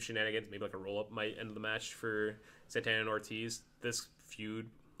 maybe some shenanigans, maybe a roll-up might end the match for Santana and Ortiz. This feud,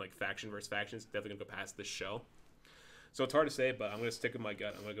 faction versus faction, is definitely gonna go past this show. So it's hard to say, but I'm gonna stick with my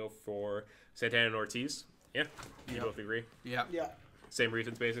gut. I'm gonna go for Santana and Ortiz. Yeah, you both agree? Yeah. Yeah. Same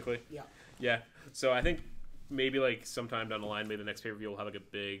reasons, basically. Yeah. Yeah. So I think maybe sometime down the line, maybe the next pay-per-view will have a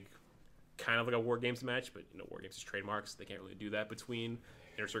big, kind of a War Games match, but War Games is trademarks. They can't really do that between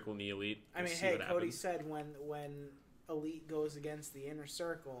Inner Circle and the Elite. I mean, hey, Cody said when Elite goes against the Inner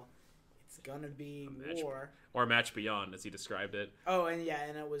Circle, it's gonna be war. Or a match beyond, as he described it. Oh, and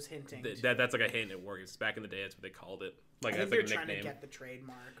it was hinting. That's a hint at War Games. Back in the day, that's what they called it. I think that's they're a trying nickname. to get the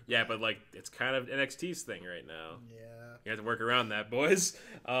trademark. Yeah, but it's kind of NXT's thing right now. Yeah. You have to work around that, boys.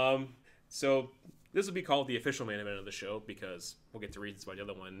 So this will be called the official main event of the show because we'll get to reasons why the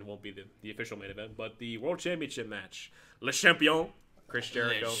other one won't be the official main event. But the World Championship match, Le Champion, Chris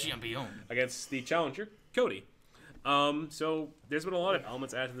Jericho, against the challenger, Cody. So there's been a lot of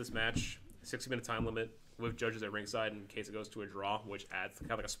elements added to this match. 60-minute time limit with judges at ringside in case it goes to a draw, which adds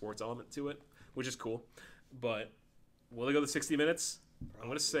kind of a sports element to it, which is cool. But will they go to 60 minutes? I'm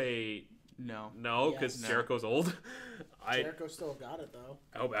going to say no, because Jericho's old. Jericho still got it, though.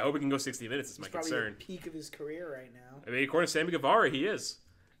 I hope he can go 60 minutes is my He's concern. probably at the peak of his career right now. I mean, according to Sammy Guevara, he is.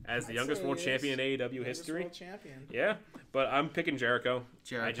 As the youngest world champion in AEW history. World champion. Yeah, but I'm picking Jericho.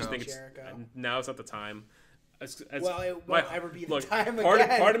 I just think now it's not the time. It won't ever be the time part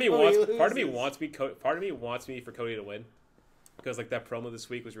again. Part of me wants me for Cody to win because that promo this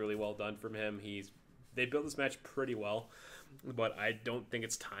week was really well done from him. They built this match pretty well, but I don't think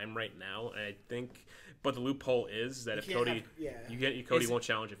it's time right now. And but the loophole is that Cody won't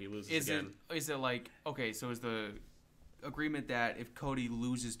challenge if he loses again. Is it so is the agreement that if Cody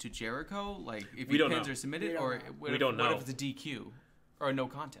loses to Jericho, if he pins or submitted, or we don't know. What if it's a DQ or a no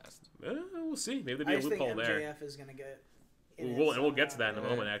contest? We'll see. Maybe there'll be a loophole there. MJF is going to get We'll get to that in a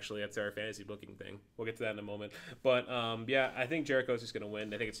moment, actually. That's our fantasy booking thing. We'll get to that in a moment. But, yeah, I think Jericho's just going to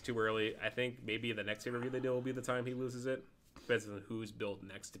win. I think it's too early. I think maybe the next pay-per-view they do will be the time he loses it. Depends on who's built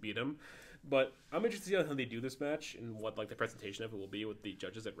next to beat him. But I'm interested to see how they do this match and what the presentation of it will be with the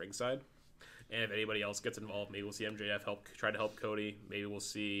judges at ringside. And if anybody else gets involved, maybe we'll see MJF try to help Cody. Maybe we'll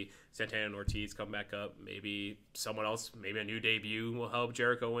see Santana and Ortiz come back up. Maybe someone else, maybe a new debut will help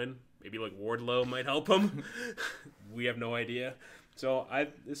Jericho win. Maybe Wardlow might help him. We have no idea. So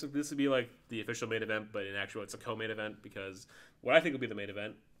this would be the official main event, but in actual it's a co-main event because what I think will be the main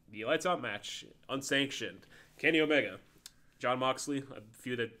event, the Lights Out match, unsanctioned, Kenny Omega, Jon Moxley, a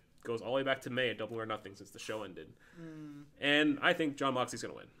feud that goes all the way back to May at Double or Nothing since the show ended. And I think Jon Moxley's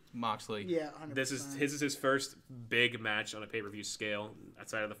going to win. Moxley. Yeah, 100%. This is his first big match on a pay-per-view scale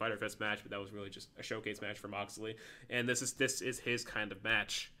outside of the Fyter Fest match, but that was really just a showcase match for Moxley. And this is his kind of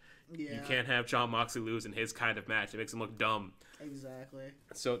match. Yeah. You can't have Jon Moxley lose in his kind of match. It makes him look dumb. Exactly.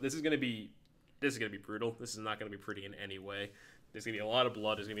 So this is gonna be brutal. This is not gonna be pretty in any way. There's gonna be a lot of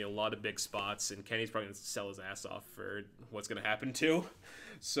blood. There's gonna be a lot of big spots, and Kenny's probably gonna sell his ass off for what's gonna happen too.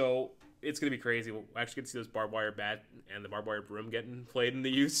 So it's gonna be crazy. We'll actually get to see those barbed wire bat and the barbed wire broom getting played in the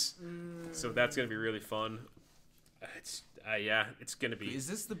use. So that's gonna be really fun. It's gonna be. Is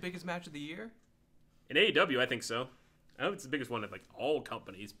this the biggest match of the year? In AEW, I think so. I don't know if it's the biggest one of all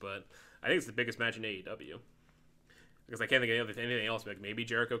companies, but I think it's the biggest match in AEW. Because I can't think of anything else. Maybe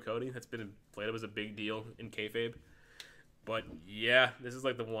Jericho Cody. That's been played up as a big deal in kayfabe. But yeah, this is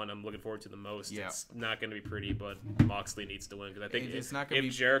the one I'm looking forward to the most. Yeah. It's not going to be pretty, but Moxley needs to win because I think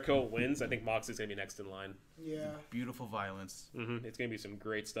if Jericho wins, I think Moxley's going to be next in line. Yeah, beautiful violence. It's going to be some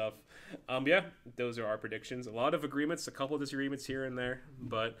great stuff. Yeah, those are our predictions. A lot of agreements, a couple of disagreements here and there,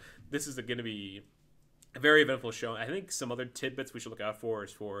 but this is going to be a very eventful show. I think some other tidbits we should look out for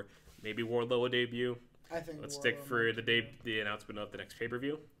is for maybe Wardlow will debut. Let's stick for the announcement of the next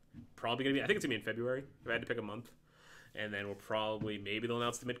pay-per-view. Probably going to be. I think it's going to be in February. If I had to pick a month. And then maybe they'll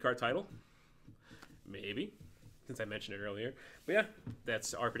announce the mid-card title. Maybe, since I mentioned it earlier. But yeah,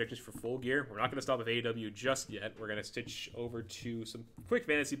 that's our predictions for Full Gear. We're not going to stop with AEW just yet. We're going to stitch over to some quick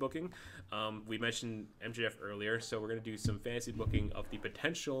fantasy booking. We mentioned MJF earlier, so we're going to do some fantasy booking of the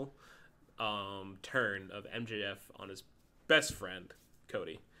potential turn of MJF on his best friend,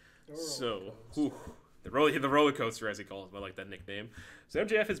 Cody. The roller coaster, as he calls him. I like that nickname. So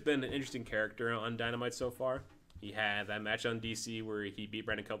MJF has been an interesting character on Dynamite so far. He had that match on DC where he beat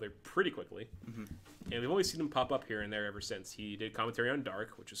Brandon Cutler pretty quickly. And we've only seen him pop up here and there ever since. He did commentary on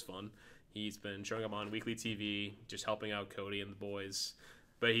Dark, which was fun. He's been showing up on weekly TV, just helping out Cody and the boys.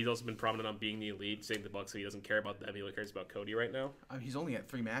 But he's also been prominent on being the elite, saying the Bucks, so he doesn't care about them. He only cares about Cody right now. He's only at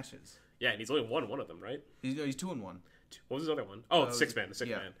 3 matches. Yeah, and he's only won one of them, right? He's 2-1. What was his other one? Oh, the six man.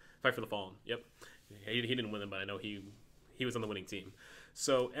 Fight for the Fallen. Yep. He didn't win them, but I know he was on the winning team.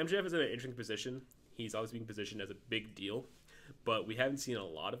 So MJF is in an interesting position. He's always being positioned as a big deal, but we haven't seen a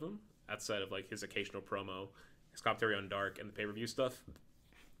lot of him outside of his occasional promo, his commentary on Dark, and the pay-per-view stuff.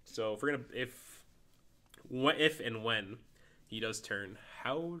 So if and when he does turn,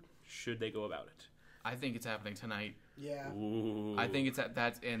 how should they go about it? I think it's happening tonight. Yeah. Ooh. I think it's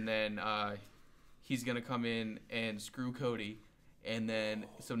and then he's gonna come in and screw Cody, and then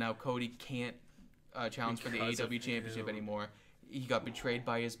so now Cody can't challenge for the AEW championship anymore. He got betrayed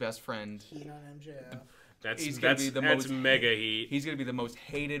by his best friend. Heat on MJF. That's mega heat. He's going to be the most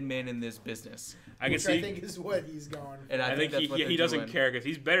hated man in this business. I think is what he's going. And I think he doesn't care because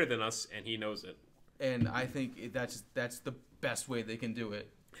he's better than us and he knows it. And I think that's the best way they can do it.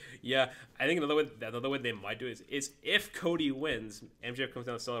 Yeah, I think another way they might do it is if Cody wins, MJF comes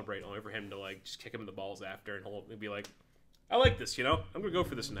down to celebrate, only for him to just kick him in the balls after and he'll be like, I like this, I'm going to go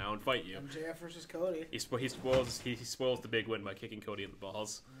for this now and fight you. MJF versus Cody. He spoils the big win by kicking Cody in the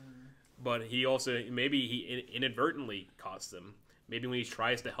balls. But he also, maybe he inadvertently cost him. Maybe when he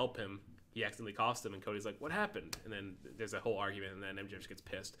tries to help him, he accidentally cost him, and Cody's like, what happened? And then there's a whole argument, and then MJF just gets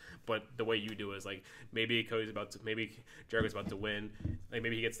pissed. But the way you do it is, maybe Jericho's about to win.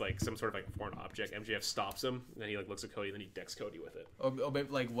 Maybe he gets, some sort of, foreign object. MJF stops him, and then he, looks at Cody, and then he decks Cody with it. Or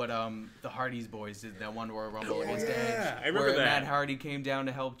what the Hardys boys did, that one Royal Rumble against Edge. I remember that. Matt Hardy came down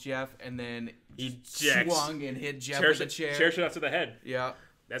to help Jeff, and then he swung and hit Jeff with a chair. Chair shot to the head. Yeah.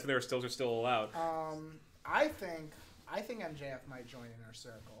 That's when those are still allowed. I think MJF might join Inner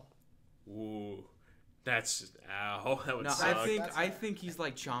Circle. Ooh, that would suck. I think he's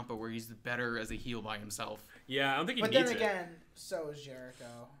like Ciampa, where he's better as a heel by himself. Yeah, I don't think he needs it. But then again, so is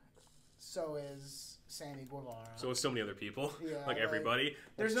Jericho. So is Sammy Guevara. So is so many other people. Yeah, everybody.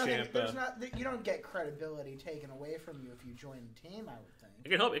 You don't get credibility taken away from you if you join the team, I would think. It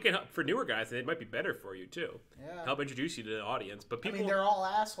can help. It can help for newer guys, and it might be better for you too. Yeah. Help introduce you to the audience. But people, I mean, they're all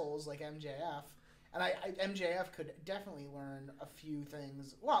assholes like MJF. And MJF could definitely learn a few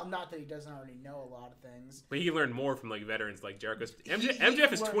things. Well, not that he doesn't already know a lot of things. but he can learn more from like veterans like Jericho.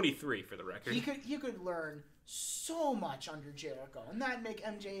 MJF is 23 for the record. He could learn so much under Jericho, and that'd make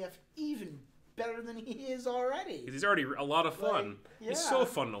MJF even better than he is already. 'Cause he's already a lot of fun. Like, He's so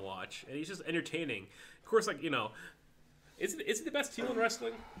fun to watch, and he's just entertaining. Of course, like is he the best heel in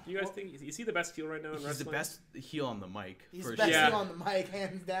wrestling? Do you guys think is he the best heel right now in wrestling? He's the best heel on the mic. He's for the best sure. heel on the mic,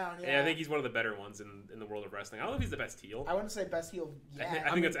 hands down. Yeah, I think he's one of the better ones in the world of wrestling. I don't know if he's the best heel. I wouldn't say best heel. Yeah,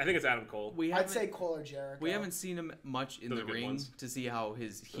 I think it's Adam Cole. I'd say Cole or Jericho. We haven't seen him much in Those the are good ring ones. to see how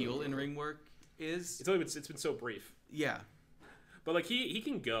his heel in ring work is. It's been so brief. Yeah. But like he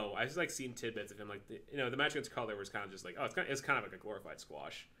can go. I just like seen tidbits of him. Like the match against Color was kind of just like it's kind of like a glorified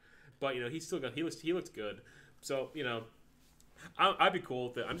squash. But he's still got he looked good. So I'd be cool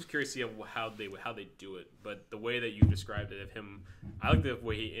with it. I'm just curious to see how they do it. But the way that you described it of him, I like the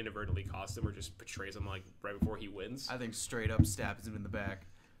way he inadvertently costs him or just portrays him like right before he wins. I think straight up stabs him in the back.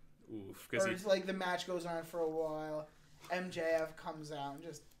 Oof, Or it's like the match goes on for a while, MJF comes out and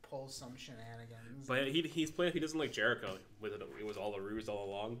just pulls some shenanigans. But he's playing. He doesn't like Jericho. It was all a ruse all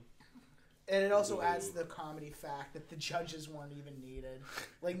along. And it also adds to the comedy fact that the judges weren't even needed.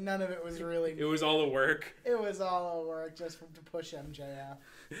 Like, none of it was really needed. It was all a work. It was all a work just to push MJF.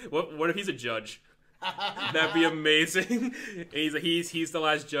 What if he's a judge? That'd be amazing. And he's the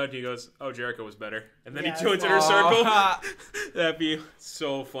last judge. He goes, "Oh, Jericho was better," and then Yeah, he joins it's inner circle. like- That'd be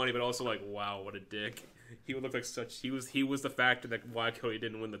so funny, but also like, wow, what a dick. He would look like such. He was the factor that why Cody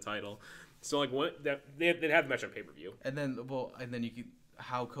didn't win the title. So like, what that they had the match on pay-per-view. And then you can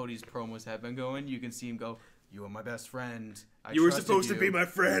how Cody's promos have been going. You can see him go, "You were my best friend. You were supposed to be my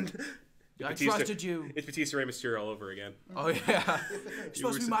friend. I trusted you." It's Batista Rey Mysterio all over again. Oh yeah, you're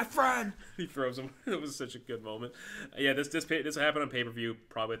supposed to be my friend. He throws him. It was such a good moment. Yeah, this will happen on pay-per-view,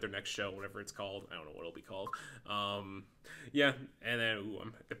 probably at their next show, whatever it's called. I don't know what it'll be called. Yeah, and then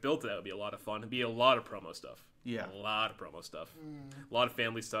the build to that would be a lot of fun. It'd be a lot of promo stuff. Yeah, a lot of promo stuff. A lot of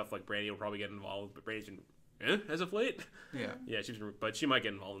family stuff. Like Brandy will probably get involved, but Brandy's been as of late. Yeah, but she might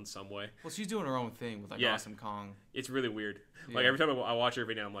get involved in some way. Well, she's doing her own thing with like Awesome Kong. It's really weird. Yeah. Like every time I watch her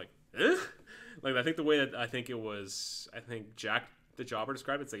video, I'm like, eh? Like I think the way that I think Jack the Jobber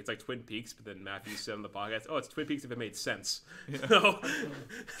described it, it's like Twin Peaks, but then Matthew said on the podcast, "Oh, it's Twin Peaks if it made sense." Yeah.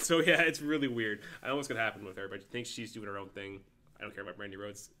 So yeah, it's really weird. I don't know what's gonna happen with her, but I think she's doing her own thing. I don't care about Brandy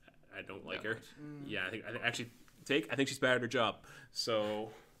Rhodes. I don't like her. Yeah, I think she's bad at her job.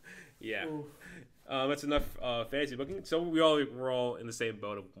 So yeah. That's enough fantasy booking. So we're all in the same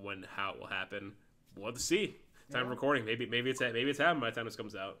boat of how it will happen. We'll have to see. Time of recording. Maybe it's happened by the time this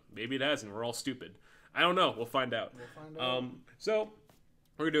comes out. Maybe it hasn't. We're all stupid. I don't know. We'll find out. So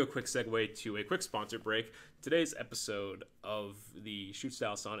we're gonna do a quick segue to a quick sponsor break. Today's episode of the Shoot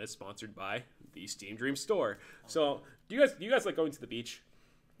Style Sauna is sponsored by the Steam Dream Store. So do you guys like going to the beach?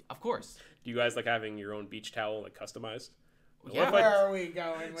 Of course. Do you guys like having your own beach towel like customized? Yeah. Where are we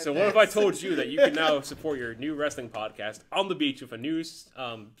going with So this? what if I told you that you can now support your new wrestling podcast on the beach with a new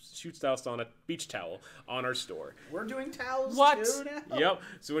Shoot Style Sauna beach towel on our store? We're doing towels What? too now? Yep.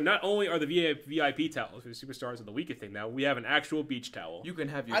 So not only are the VIP towels for the Superstars of the Week thing now, we have an actual beach towel. You can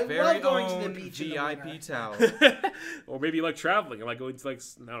have your I very love going to the own beach in the VIP winter. towel. Or maybe you like traveling and like going to like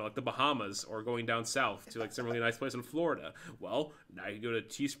the Bahamas or going down south to like some really nice place in Florida. Well, now you can go to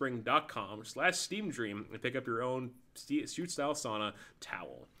teespring.com/steamdream and pick up your own Shoot Style Sauna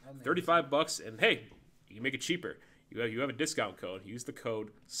towel. Amazing. $35, and hey, you can make it cheaper. You have a discount code. Use the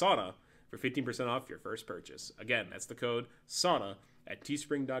code SAUNA for 15% off your first purchase. Again, that's the code SAUNA at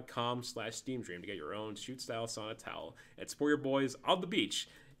teespring.com/steamdream to get your own Shoot Style Sauna towel and support your boys on the beach.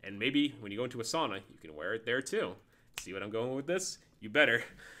 And maybe when you go into a sauna, you can wear it there too. See what I'm going with this? You better.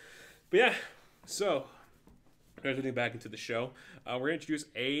 But yeah, so getting back into the show, we're going to introduce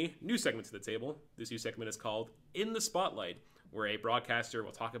a new segment to the table. This new segment is called In the Spotlight, where a broadcaster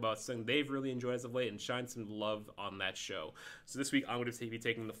will talk about something they've really enjoyed as of late and shine some love on that show. So this week, I'm going to be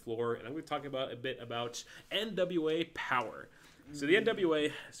taking the floor, and I'm going to talk about a bit about NWA Powerrr. So the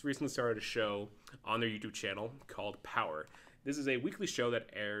NWA has recently started a show on their YouTube channel called Powerrr. This is a weekly show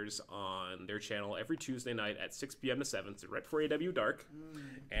that airs on their channel every Tuesday night at 6 p.m. to 7, so right before AW Dark.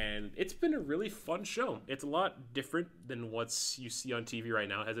 And it's been a really fun show. It's a lot different than what you see on TV right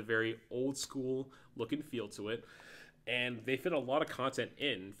now. It has a very old school look and feel to it. And they fit a lot of content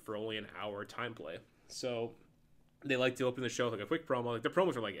in for only an hour time play. So They like to open the show with like a quick promo. Like the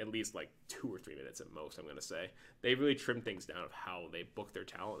promos are like at least like 2 or 3 minutes at most, I'm gonna say. They really trim things down of how they book their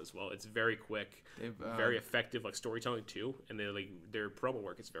talent as well. It's very quick, very effective, like storytelling too, and they like their promo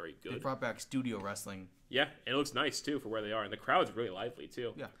work is very good. They brought back studio wrestling. Yeah, and it looks nice too for where they are, and the crowd's really lively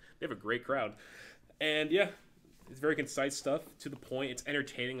too. Yeah, they have a great crowd, and yeah, it's very concise stuff, to the point. It's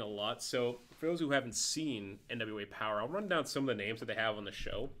entertaining a lot. So for those who haven't seen NWA Powerrr, I'll run down some of the names that they have on the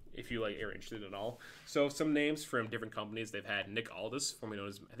show, if you like are interested at all. So some names from different companies. They've had Nick Aldis, formerly known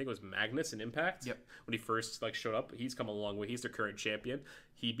as, I think it was Magnus in Impact. Yep. When he first like showed up, he's come a long way. He's their current champion.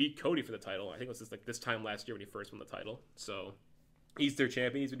 He beat Cody for the title. I think it was just like this time last year when he first won the title. So he's their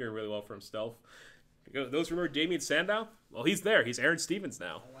champion. He's been doing really well for himself. Those remember Damien Sandow? Well, he's there. He's Aaron Stevens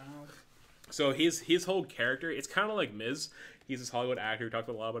now. Wow. So his whole character, it's kind of like Miz. He's this Hollywood actor who talks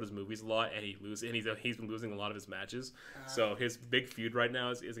a lot about his movies a lot, and he's been losing a lot of his matches. So his big feud right now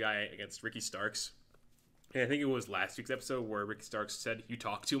is a guy against Ricky Starks. And I think it was last week's episode where Ricky Starks said, "You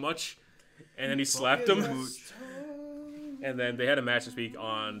talk too much," and then he slapped him. And then they had a match this week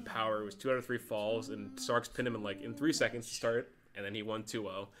on Powerrr. It was 2 out of 3 falls, and Starks pinned him in 3 seconds to start, and then he won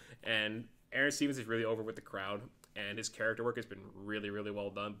 2-0. And Aaron Stevens is really over with the crowd. And his character work has been really, really well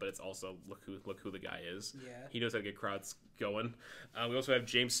done, but it's also look who the guy is. Yeah. He knows how to get crowds going. We also have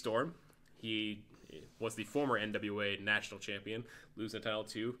James Storm. He was the former NWA national champion, losing the title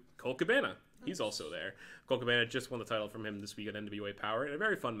to Colt Cabana. He's also there. Colt Cabana just won the title from him this week at NWA Powerrr in a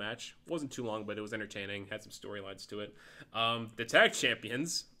very fun match. Wasn't too long, but it was entertaining. Had some storylines to it. The tag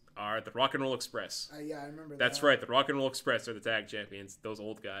champions are the Rock and Roll Express. Yeah, I remember that. That's right. The Rock and Roll Express are the tag champions. Those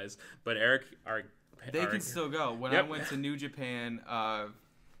old guys. But Eric They can still go. When I went to New Japan,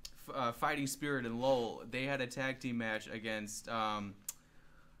 Fighting Spirit and Lowell, they had a tag team match against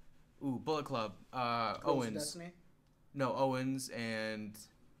Bullet Club. Owens. Destiny? No, Owens and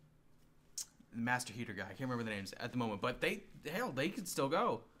Master Heater guy. I can't remember the names at the moment, but they could still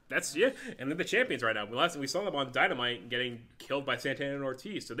go. And they're the champions right now. We saw them on Dynamite getting killed by Santana and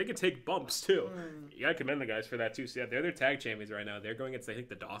Ortiz, so they can take bumps too. You gotta commend the guys for that too. So yeah, they're their tag champions right now. They're going against, I think,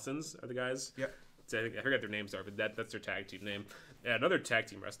 the Dawsons are the guys. Yep. I forget their names are, but that's their tag team name. Yeah, another tag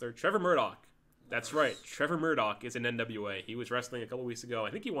team wrestler, Trevor Murdoch. That's right. Trevor Murdoch is in NWA. He was wrestling a couple weeks ago. I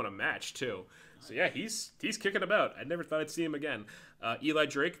think he won a match too. So yeah, he's kicking about. I never thought I'd see him again. Eli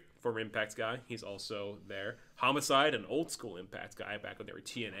Drake, former Impact guy, he's also there. Homicide, an old school Impact guy back when they were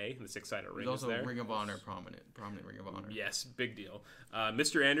TNA in the 6-sided ring. He's also there. Ring of Honor, prominent Ring of Honor. Yes, big deal.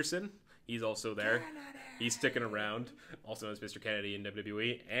 Mr. Anderson, he's also there. He's sticking around. Also known as Mr. Kennedy in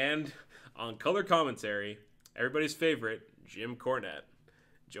WWE. And on color commentary, everybody's favorite, Jim Cornette.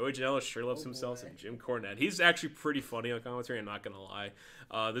 Joey Janela sure loves himself some Jim Cornette. He's actually pretty funny on commentary, I'm not gonna lie.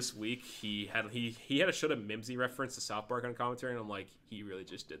 This week he had a Shut Up Mimsy reference to South Park on commentary, and I'm like, he really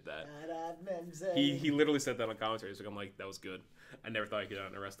just did that. He literally said that on commentary, so I'm like, that was good. I never thought I could do it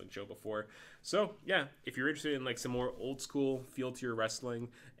on a wrestling show before. So yeah, if you're interested in like some more old school feel to your wrestling,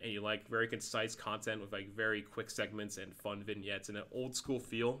 and you like very concise content with like very quick segments and fun vignettes and an old school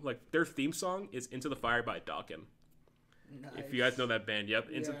feel, like their theme song is "Into the Fire" by Dokken. Nice. If you guys know that band,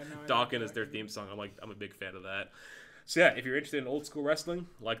 Dokken is their theme song. I'm a big fan of that. So yeah, if you're interested in old school wrestling,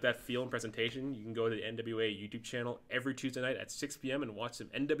 like that feel and presentation, you can go to the NWA YouTube channel every Tuesday night at 6 p.m. and watch some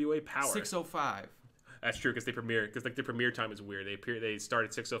NWA Powerrr. 6:05. That's true, because their premiere time is weird. They start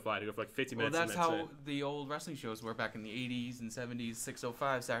at 6:05 to go for like 50 minutes. Well, that's how the old wrestling shows were back in the 80s and 70s.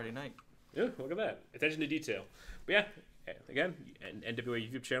 6:05 Saturday night. Yeah, look at that. Attention to detail. But yeah, again,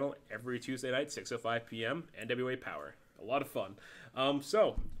 NWA YouTube channel every Tuesday night, 6:05 p.m. NWA Powerrr. A lot of fun.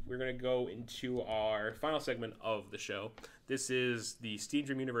 So we're going to go into our final segment of the show. This is the Steam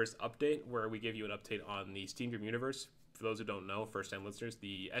Dream Universe update, where we give you an update on the Steam Dream Universe. For those who don't know, first-time listeners,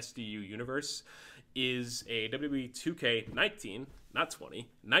 the SDU Universe is a WWE 2K19, not 20,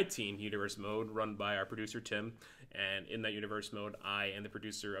 19 universe mode run by our producer, Tim. And in that universe mode, I am the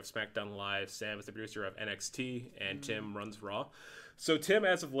producer of SmackDown Live, Sam is the producer of NXT, and Tim runs Raw. So Tim,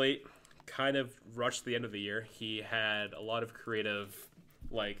 as of late, kind of rushed the end of the year. He had a lot of creative,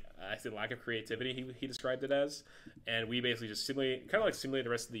 lack of creativity, he described it as. And we basically just simulate the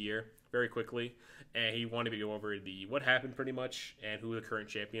rest of the year very quickly. And he wanted to go over what happened pretty much, and who the current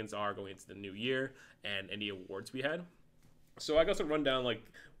champions are going into the new year, and any awards we had. So I got some rundown,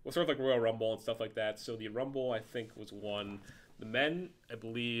 we'll start with Royal Rumble and stuff like that. So the Rumble, I think, was won. The men, I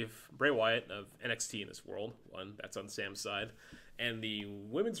believe, Bray Wyatt of NXT in this world won. That's on Sam's side. And the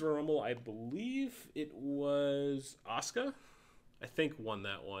Women's Royal Rumble, I believe it was Asuka, I think, won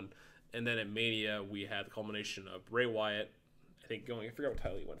that one. And then at Mania, we had the culmination of Bray Wyatt, I forgot what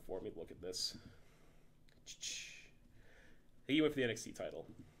title he went for. Let me look at this. I think he went for the NXT title.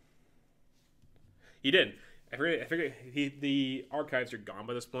 He did. I figured the archives are gone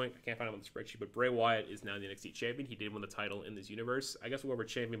by this point. I can't find them on the spreadsheet, but Bray Wyatt is now the NXT champion. He did win the title in this universe. I guess we'll go over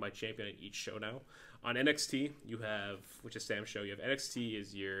champion by champion in each show now. On NXT, you have, which is Sam's show, you have NXT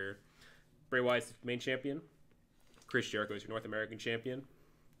is your Bray Wyatt's main champion. Chris Jericho is your North American champion.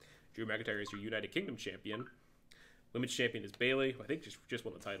 Drew McIntyre is your United Kingdom champion. Women's champion is Bayley, who I think just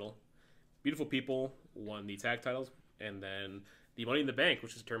won the title. Beautiful People won the tag titles, and then the Money in the Bank,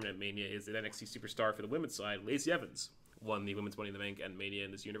 which was determined at Mania, is an NXT superstar for the women's side. Lacey Evans won the women's Money in the Bank and Mania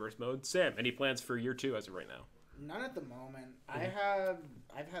in this universe mode. Sam, any plans for year 2 as of right now? None at the moment. I've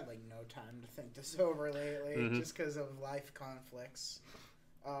had like no time to think this over lately, just because of life conflicts.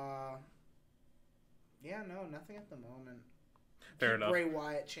 Yeah, no, nothing at the moment. Fair enough. Bray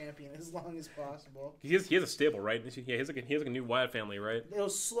Wyatt champion as long as possible. He has a stable, right? Yeah, he has like a new Wyatt family, right? It'll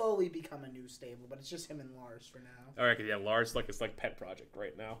slowly become a new stable, but it's just him and Lars for now. All right, yeah, Lars it's like pet project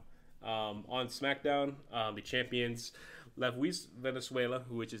right now. On SmackDown, the champions Luis Venezuela,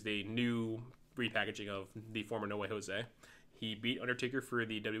 which is the new repackaging of the former No Way Jose. He beat Undertaker for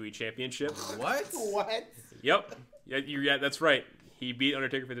the WWE Championship. What? What? Yep. Yeah, that's right. He beat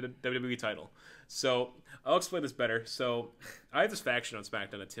Undertaker for the WWE title. So I'll explain this better. So I have this faction on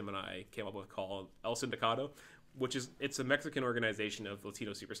SmackDown that Tim and I came up with called El Sindicato, it's a Mexican organization of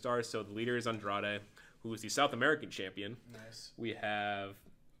Latino superstars. So the leader is Andrade, who is the South American champion. Nice. We have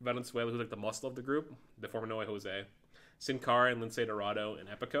Valenzuela, who's like the muscle of the group, the former No Way Jose. Sin Cara and Lince Dorado and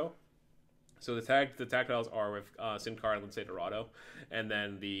Epico. So the tag titles are with Sin Cara and Lince Dorado, and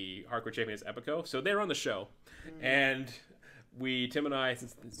then the hardcore champion is Epico. So they're on the show, and Tim and I,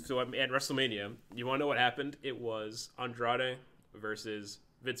 so at WrestleMania, you want to know what happened? It was Andrade versus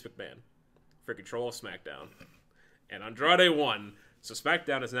Vince McMahon for control of SmackDown, and Andrade won. So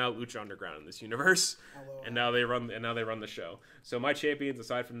SmackDown is now Lucha Underground in this universe, and now they run the show. So my champions,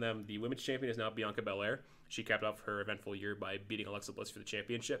 aside from them, the women's champion is now Bianca Belair. She capped off her eventful year by beating Alexa Bliss for the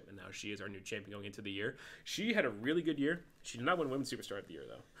championship, and now she is our new champion going into the year. She had a really good year. She did not win Women's Superstar of the Year,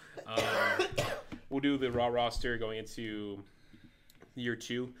 though. We'll do the Raw roster going into year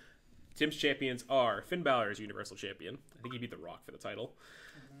 2. Tim's champions are Finn Balor as Universal Champion. I think he beat The Rock for the title.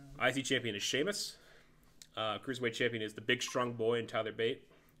 IC champion is Sheamus. Cruiserweight champion is the Big Strong Boy and Tyler Bate.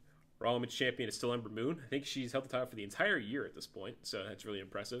 Raw Women's champion is still Ember Moon. I think she's held the title for the entire year at this point, so that's really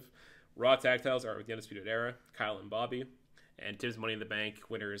impressive. Raw tag titles are with the Undisputed Era, Kyle and Bobby, and Tim's Money in the Bank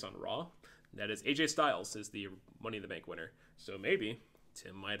winner is on Raw. That is AJ Styles is the Money in the Bank winner. So maybe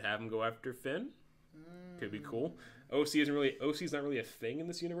Tim might have him go after Finn. Could be cool. OC's not really a thing in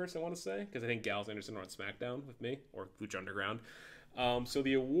this universe, I want to say, because I think Gallows and Anderson are on SmackDown with me, or Lucha Underground. So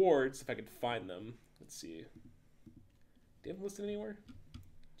the awards, if I could find them, let's see. Do you have them listed anywhere?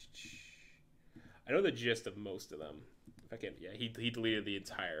 I know the gist of most of them. If I can, yeah, he deleted the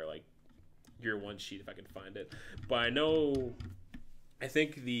entire year 1 sheet if I can find it. But I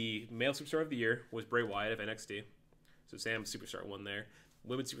think the male superstar of the year was Bray Wyatt of NXT. So Sam's superstar won there.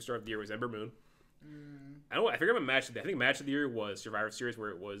 Women's superstar of the year was Ember Moon. I forget what match. I think match of the year was Survivor Series, where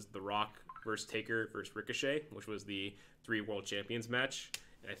it was The Rock versus Taker versus Ricochet, which was the 3 world champions match.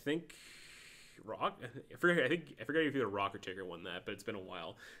 And I think Rock. I forget if either Rock or Taker won that, but it's been a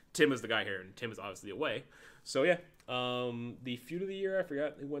while. Tim is the guy here, and Tim is obviously away. So yeah, the feud of the year, I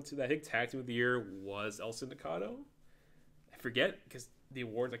forgot who went to that. I think tag team of the year was El Sindicato. I forget because the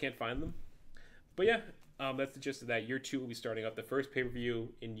awards I can't find them. But yeah, that's the gist of that. Year 2 will be starting up. The first pay-per-view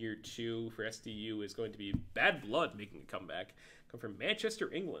in year 2 for SDU is going to be Bad Blood making a comeback. Come from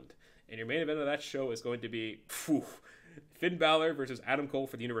Manchester, England. And your main event of that show is going to be Finn Balor versus Adam Cole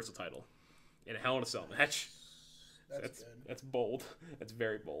for the Universal title in a Hell in a Cell match. That's bold. That's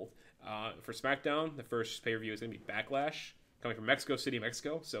very bold. For SmackDown, the first pay-per-view is going to be Backlash, coming from Mexico City,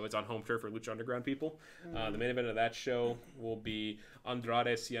 Mexico. So it's on home turf for Lucha Underground people. The main event of that show will be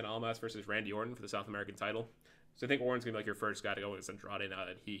Andrade Cien Almas versus Randy Orton for the South American title. So I think Orton's going to be your first guy to go against Andrade now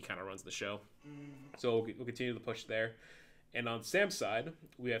that he kind of runs the show. So we'll continue the push there. And on Sam's side,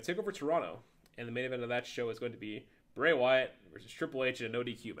 we have TakeOver Toronto. And the main event of that show is going to be Bray Wyatt versus Triple H in a no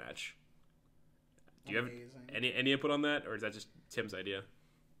DQ match. Do you have any input on that, or is that just Tim's idea?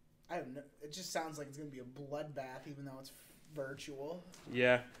 I don't know. It just sounds like it's going to be a bloodbath, even though it's virtual.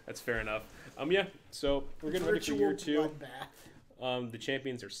 Yeah, that's fair enough. Yeah, so we're getting ready for year 2. Bloodbath. The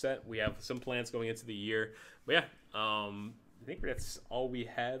champions are set. We have some plans going into the year. But yeah, I think that's all we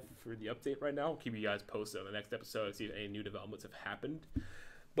have for the update right now. I'll keep you guys posted on the next episode and see if any new developments have happened.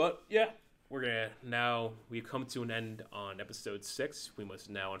 But yeah, we've come to an end on episode 6. We must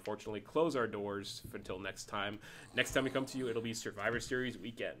now unfortunately close our doors until next time. Next time we come to you, it'll be Survivor Series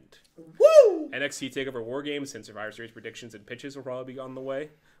weekend. Woo! NXT TakeOver War Games and Survivor Series predictions and pitches will probably be on the way.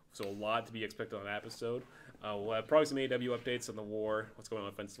 So a lot to be expected on that episode. We'll have probably some AEW updates on the war, what's going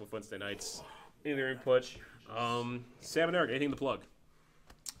on with Wednesday nights, in their input. Sam and Eric, anything to plug?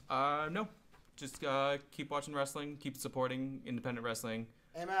 No. Just keep watching wrestling, keep supporting independent wrestling.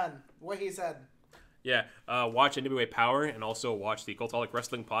 Amen. What he said. Yeah, watch NWA Powerrr and also watch the Cultaholic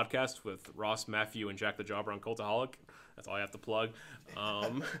Wrestling Podcast with Ross, Matthew, and Jack the Jobber on Cultaholic. That's all I have to plug.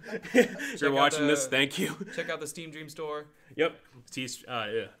 If you're watching this, thank you. Check out the Steam Dream store. Yep,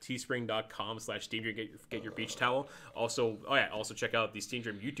 teespring.com/SteamDream. Get your beach towel. Also check out the Steam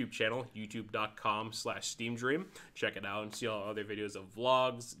Dream YouTube channel, youtube.com/SteamDream. Check it out and see all other videos of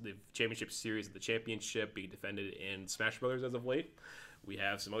vlogs, the championship series of the championship being defended in Smash Brothers as of late. We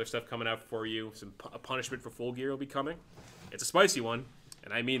have some other stuff coming out for you. A punishment for Full Gear will be coming. It's a spicy one,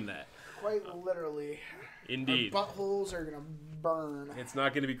 and I mean that. Quite literally. Indeed. Our buttholes are going to burn. It's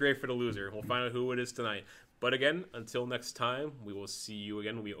not going to be great for the loser. We'll find out who it is tonight. But again, until next time, we will see you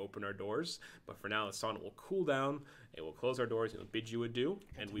again when we open our doors. But for now, the sauna will cool down, and we'll close our doors and bid you adieu,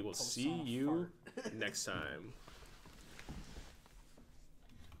 and we will see you next time.